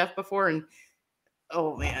car with Jeff before, and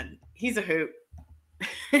oh man, he's a hoot.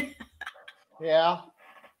 Yeah.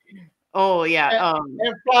 Oh yeah.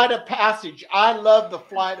 And Flight of Passage. I love the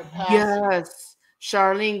Flight of Passage. Yes,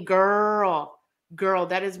 Charlene, girl,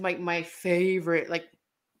 that is my favorite. Like,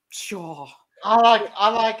 sure. I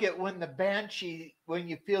like it when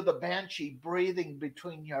you feel the banshee breathing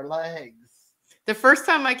between your legs. The first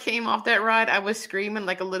time I came off that ride, I was screaming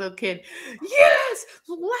like a little kid. Yes,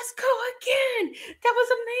 let's go again. That was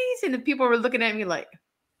amazing. And people were looking at me like.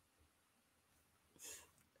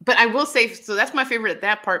 But I will say, so that's my favorite at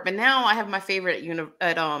that part. But now I have my favorite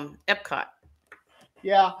at Epcot.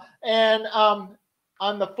 Yeah, and on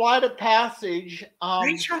the Flight of Passage,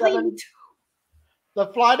 the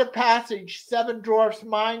Flight of Passage, Seven Dwarfs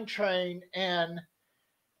Mine Train, and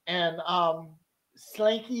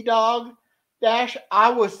Slinky Dog Dash, I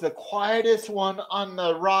was the quietest one on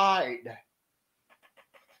the ride.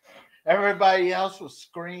 Everybody else was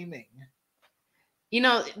screaming. You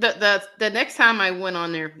know, the next time I went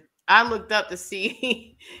on there, I looked up to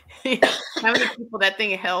see how many people that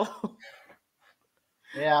thing held.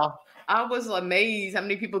 Yeah. I was amazed how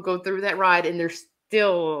many people go through that ride and there's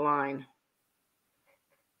still a line.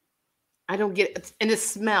 I don't get it. And the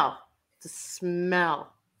smell.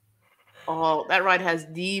 Oh, that ride has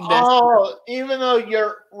the best. Oh, even though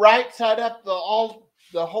you're right side up the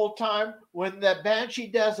whole time, when the Banshee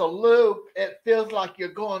does a loop, it feels like you're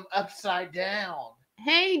going upside down.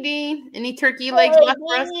 Hey, Dean. Any turkey legs left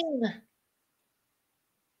for us?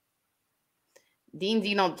 Dean's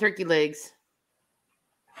eating all the turkey legs.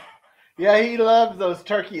 Yeah, he loves those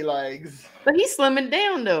turkey legs. But he's slimming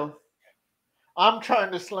down, though. I'm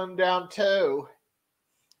trying to slim down, too.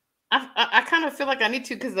 I kind of feel like I need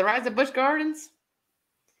to because the rides at Busch Gardens.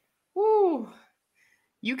 Woo.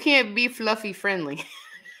 You can't be fluffy friendly.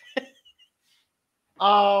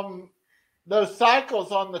 Those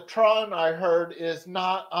cycles on the Tron, I heard, is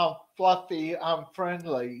not fluffy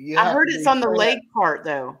friendly. I heard it's on the leg part,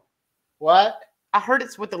 though. What? I heard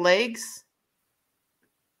it's with the legs.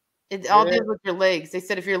 It all deals with your legs. They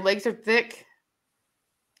said if your legs are thick,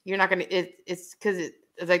 you're not gonna. It's because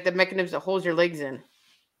it's like the mechanism that holds your legs in.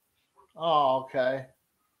 Oh, okay.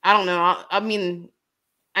 I don't know. I mean,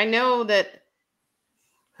 I know that.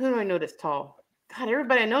 Who do I know that's tall? God,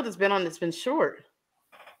 everybody I know that's been on this been short.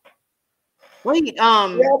 Wait,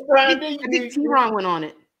 yeah, Brandy, I think T-Ron went on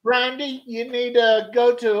it. Brandy, you need to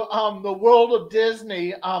go to the World of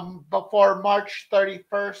Disney before March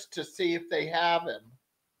 31st to see if they have him.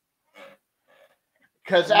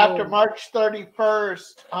 Because after March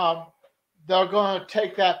 31st, they're going to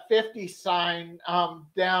take that 50 sign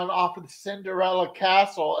down off of the Cinderella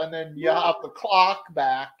Castle, and then you have the clock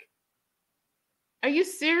back. Are you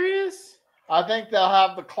serious? I think they'll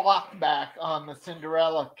have the clock back on the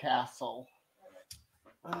Cinderella Castle.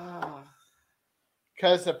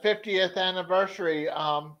 Because the 50th anniversary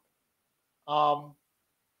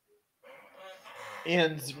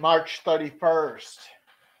ends March 31st.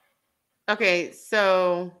 Okay,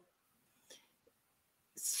 so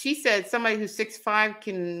she said somebody who's 6'5"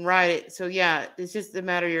 can ride it. So yeah, it's just a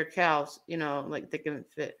matter of your cows, like they can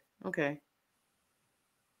fit. Okay.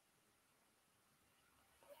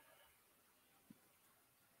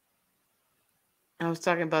 I was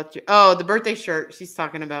talking about the birthday shirt she's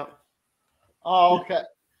talking about. Oh, okay.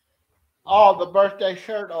 Oh, the birthday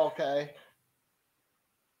shirt. Okay.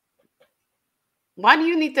 Why do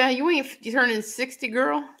you need that? You ain't turning 60,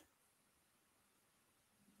 girl.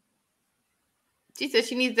 She said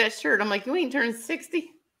she needs that shirt. I'm like, you ain't turning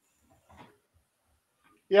 60.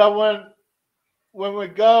 Yeah, when we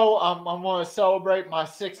go, I'm going to celebrate my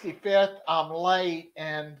 65th. I'm late,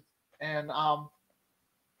 and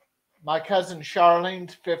my cousin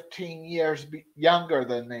Charlene's 15 years younger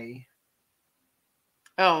than me.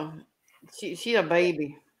 Oh, she's a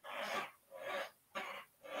baby.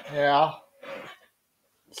 Yeah.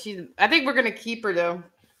 I think we're gonna keep her though.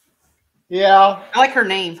 Yeah. I like her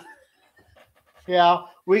name. Yeah,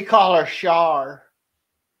 we call her Char.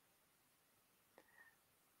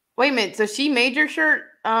 Wait a minute. So she made your shirt?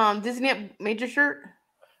 Disney made your shirt?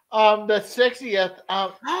 The 60th.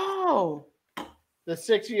 The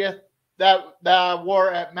 60th that I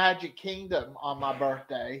wore at Magic Kingdom on my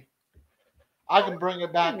birthday. I can bring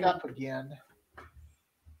it back up again.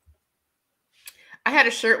 I had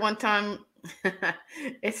a shirt one time.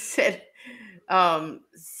 It said,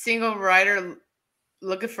 "Single rider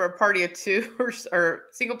looking for a party of two," or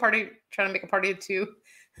 "Single party trying to make a party of two."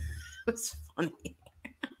 It was funny.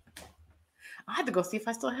 I had to go see if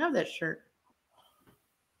I still have that shirt.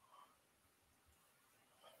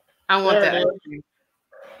 I want that.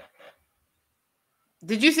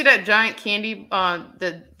 Did you see that giant candy,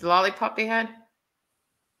 the lollipop they had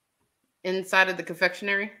inside of the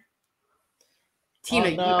confectionery?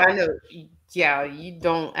 Tina, no. I know. Yeah, you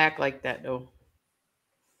don't act like that though.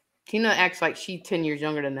 Tina acts like she's 10 years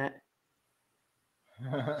younger than that.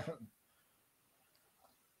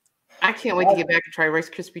 I can't wait to get back and try Rice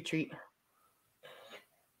Krispie treat.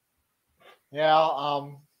 Yeah,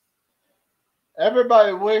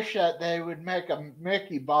 everybody wish that they would make a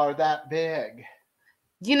Mickey bar that big.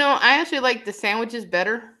 I actually like the sandwiches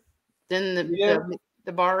better than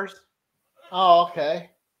the bars. Oh,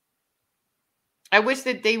 okay. I wish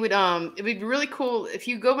that they would it'd be really cool if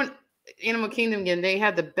you go in Animal Kingdom again, they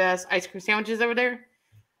have the best ice cream sandwiches over there.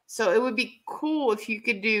 So it would be cool if you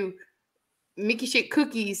could do Mickey shaped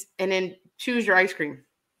cookies and then choose your ice cream.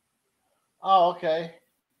 Oh, okay.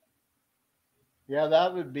 Yeah,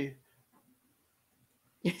 that would be.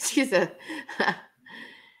 She said,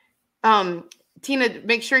 Tina,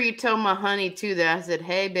 make sure you tell my honey too that I said,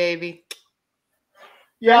 "Hey, baby."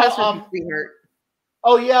 Yeah. Sweetheart.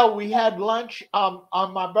 Oh yeah, we had lunch.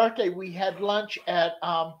 On my birthday, we had lunch at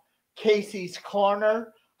Casey's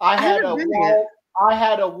Corner. I had a Walt. I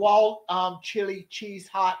had a Walt chili cheese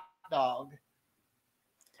hot dog.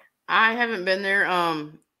 I haven't been there.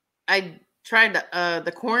 I tried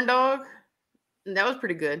the corn dog, and that was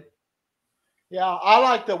pretty good. Yeah, I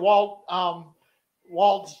like the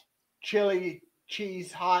Walt's chili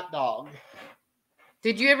cheese hot dog.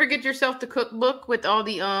 Did you ever get yourself the cookbook with all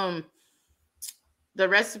the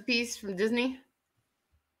recipes from Disney?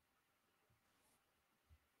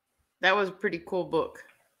 That was a pretty cool book.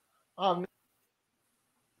 One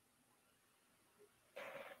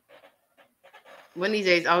of these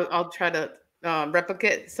days, I'll try to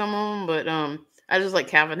replicate some of them, but I just like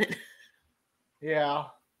having it. Yeah,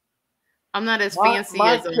 I'm not as fancy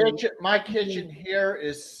as my kitchen here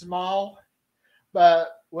is small,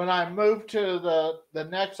 but when I move to the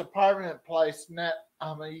next apartment place,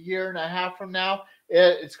 a year and a half from now,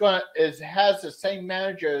 it has the same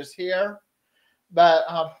manager as here, but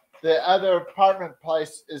the other apartment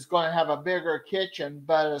place is going to have a bigger kitchen,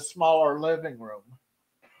 but a smaller living room.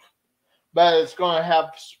 But it's going to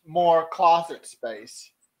have more closet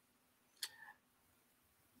space.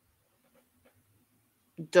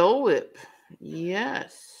 Dole Whip.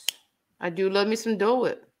 Yes. I do love me some Dole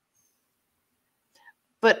Whip.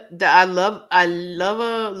 But I love a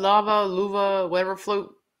lava, luva,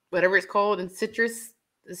 whatever it's called in the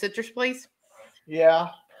citrus place. Yeah.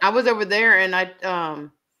 I was over there and I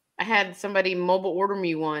had somebody mobile order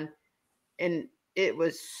me one, and it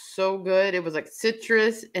was so good. It was like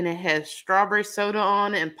citrus, and it has strawberry soda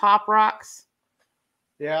on it and Pop Rocks.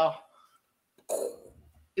 Yeah.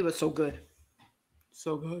 It was so good.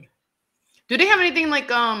 So good. Do they have anything like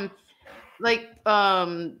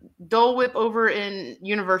Dole Whip over in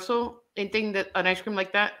Universal? Anything an ice cream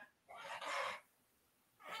like that?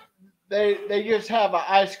 They just have an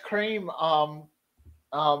ice cream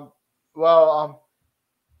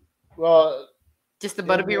just the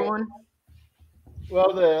butterbeer one.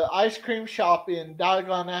 Well, the ice cream shop in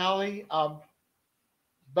Diagon Alley,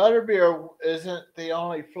 butterbeer isn't the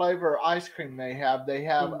only flavor ice cream they have. They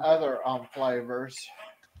have other flavors.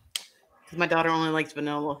 Because my daughter only likes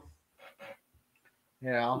vanilla.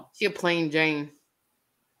 Yeah. She's a plain Jane.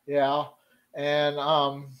 Yeah. And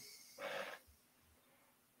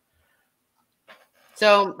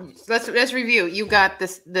so let's review. You got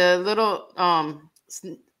the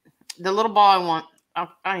little ball I want.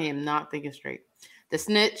 I am not thinking straight. The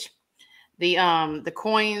snitch, the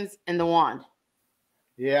coins, and the wand.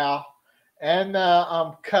 Yeah. And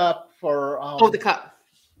the cup for the cup.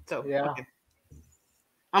 So yeah. Okay.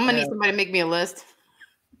 I'm gonna need somebody to make me a list.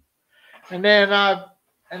 And then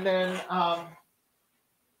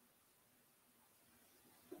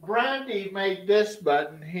Brandy made this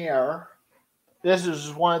button here. This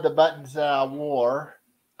is one of the buttons that I wore.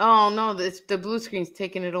 Oh no, the blue screen's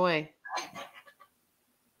taking it away.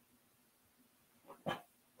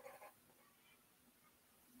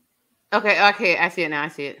 Okay, I see it now. I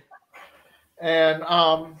see it. And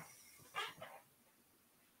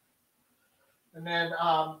then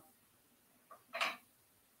I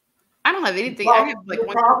don't have anything. Well, I have like you've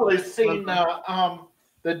probably seen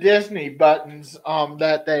the Disney buttons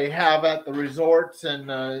that they have at the resorts and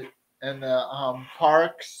the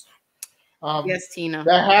parks. Yes, Tina.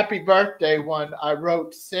 The happy birthday one, I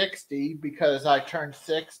wrote 60 because I turned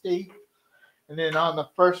 60. And then on the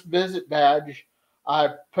first visit badge, I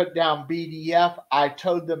put down BDF. I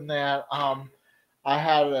told them that I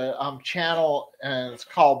had a channel and it's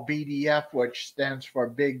called BDF, which stands for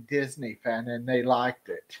Big Disney Fan, and they liked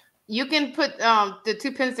it. You can put the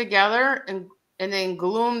two pins together and then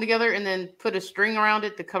glue them together and then put a string around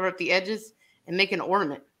it to cover up the edges and make an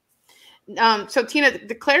ornament. So Tina,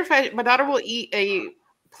 to clarify, my daughter will eat a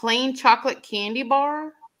plain chocolate candy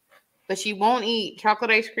bar, but she won't eat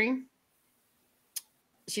chocolate ice cream.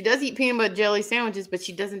 She does eat peanut butter jelly sandwiches, but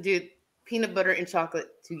she doesn't do peanut butter and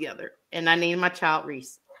chocolate together. And I named my child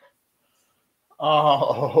Reese.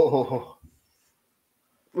 Oh.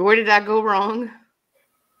 Where did I go wrong?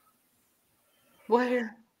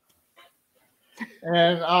 Where?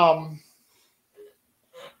 And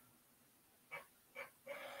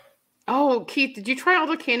oh, Keith, did you try all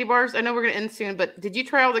the candy bars? I know we're gonna end soon, but did you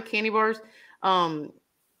try all the candy bars?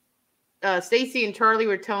 Stacy and Charlie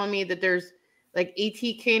were telling me that there's like AT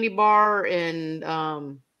candy bar and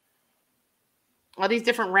all these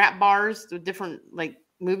different rap bars with different like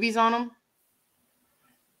movies on them.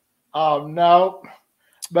 No,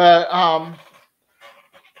 but I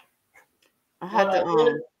had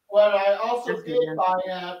to what I also That's did good, buy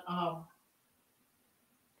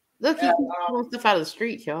Look, he at, keeps pulling stuff out of the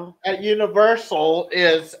street, y'all. at Universal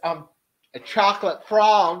is a chocolate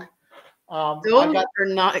frog. Those are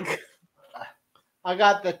not good. I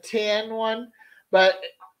got the tin one, but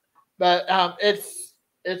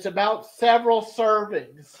it's about several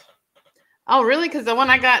servings. Oh, really? Because the one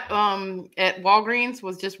I got at Walgreens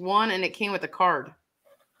was just one, and it came with a card.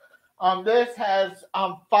 This has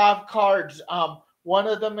 5 cards. One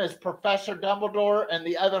of them is Professor Dumbledore, and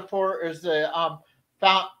the other 4 is the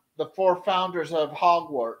 4 founders of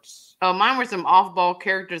Hogwarts. Oh, mine were some off-ball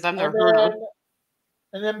characters I've never heard of.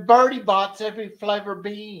 And then Birdie bought every flavor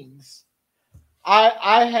beans.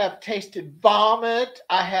 I have tasted vomit.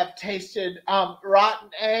 I have tasted rotten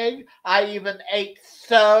egg. I even ate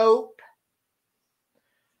soap.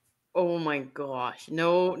 Oh my gosh!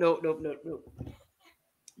 No.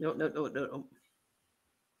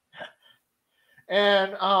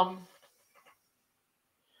 And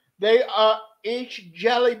they each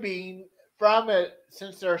jelly bean from it,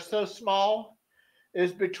 since they're so small,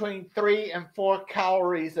 is between 3 and 4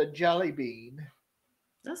 calories a jelly bean.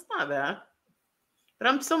 That's not bad. But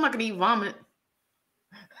I'm still not gonna eat vomit.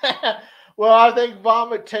 Well, I think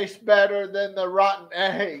vomit tastes better than the rotten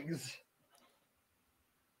eggs.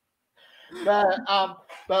 But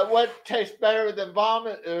what tastes better than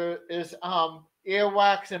vomit is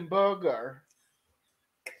earwax and booger.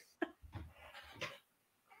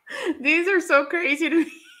 These are so crazy to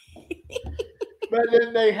me. But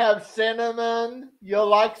then they have cinnamon. You'll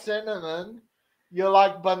like cinnamon. You'll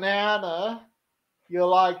like banana. You'll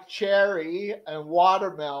like cherry and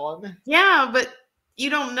watermelon. Yeah, but you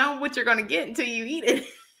don't know what you're gonna get until you eat it.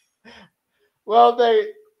 Well,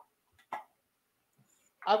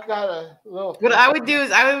 I've got a little. What I would do is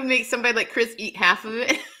I would make somebody like Chris eat half of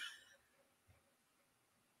it,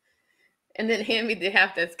 and then hand me the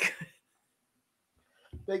half that's good.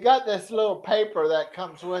 They got this little paper that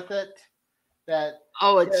comes with it. A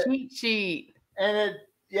cheat sheet. And it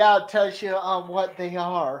tells you what they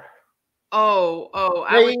are.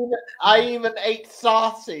 I even ate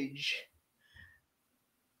sausage.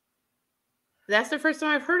 That's the first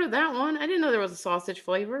time I've heard of that one. I didn't know there was a sausage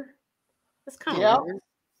flavor. That's kind of weird.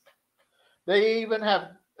 They even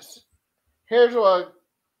have. Here's what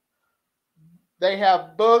they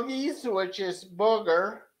have: boogies, which is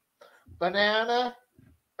booger, banana,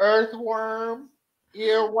 earthworm,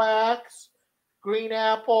 earwax, green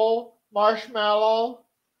apple, marshmallow,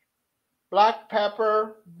 black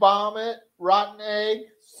pepper, vomit, rotten egg,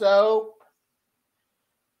 soap,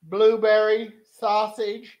 blueberry,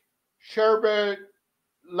 sausage, sherbet,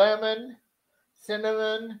 lemon,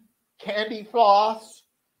 cinnamon, candy floss,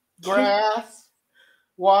 grass,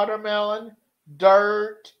 watermelon,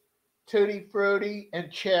 dirt, tutti frutti,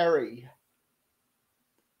 and cherry.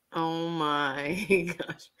 Oh my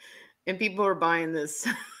gosh. And people are buying this.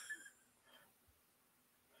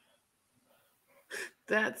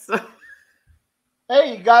 That's so...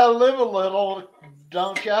 Hey, you gotta live a little,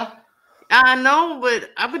 don't you? I know,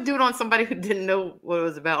 but I would do it on somebody who didn't know what it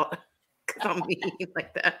was about. Because I'm mean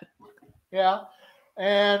like that. Yeah.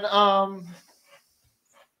 And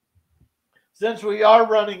since we are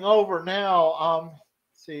running over now,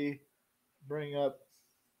 bring up.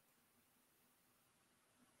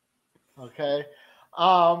 Okay.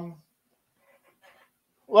 Well,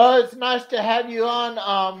 it's nice to have you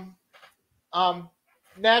on.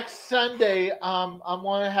 Next Sunday, I'm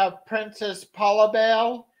going to have Princess Paula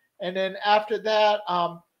Bell, and then after that,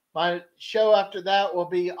 my show after that will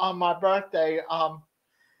be on my birthday,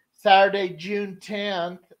 Saturday, June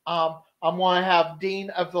 10th. I'm going to have Dean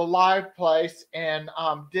of the Live Place and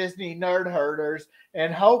Disney Nerd Herders,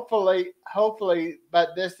 and hopefully, but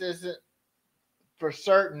this isn't for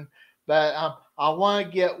certain, but I want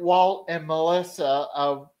to get Walt and Melissa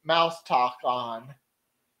of Mouse Talk on.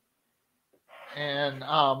 And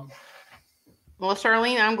well,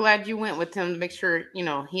 Charlene, I'm glad you went with him to make sure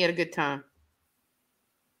he had a good time.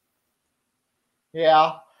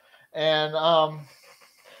 Yeah, and I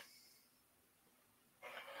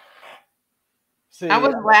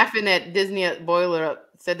was laughing at Disney at Boiler Up.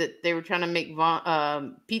 Said that they were trying to make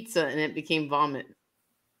pizza and it became vomit.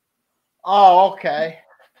 Oh, okay.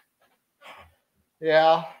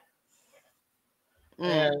 Yeah.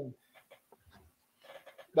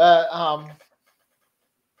 But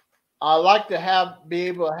I like to be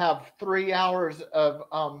able to have 3 hours of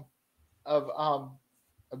a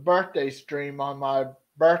birthday stream on my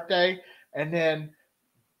birthday, and then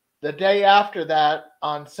the day after that,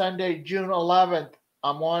 on Sunday, June 11th,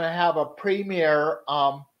 I'm going to have a premiere.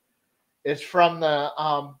 It's from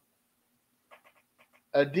the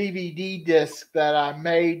a DVD disc that I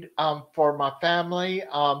made for my family.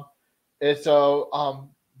 It's a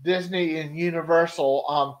Disney and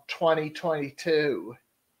Universal 2022.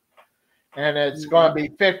 And it's going to be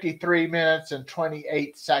 53 minutes and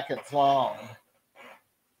 28 seconds long.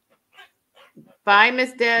 Bye,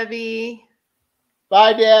 Miss Debbie.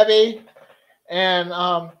 Bye, Debbie. And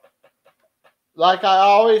like I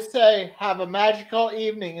always say, have a magical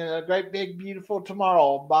evening and a great, big, beautiful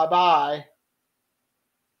tomorrow. Bye-bye.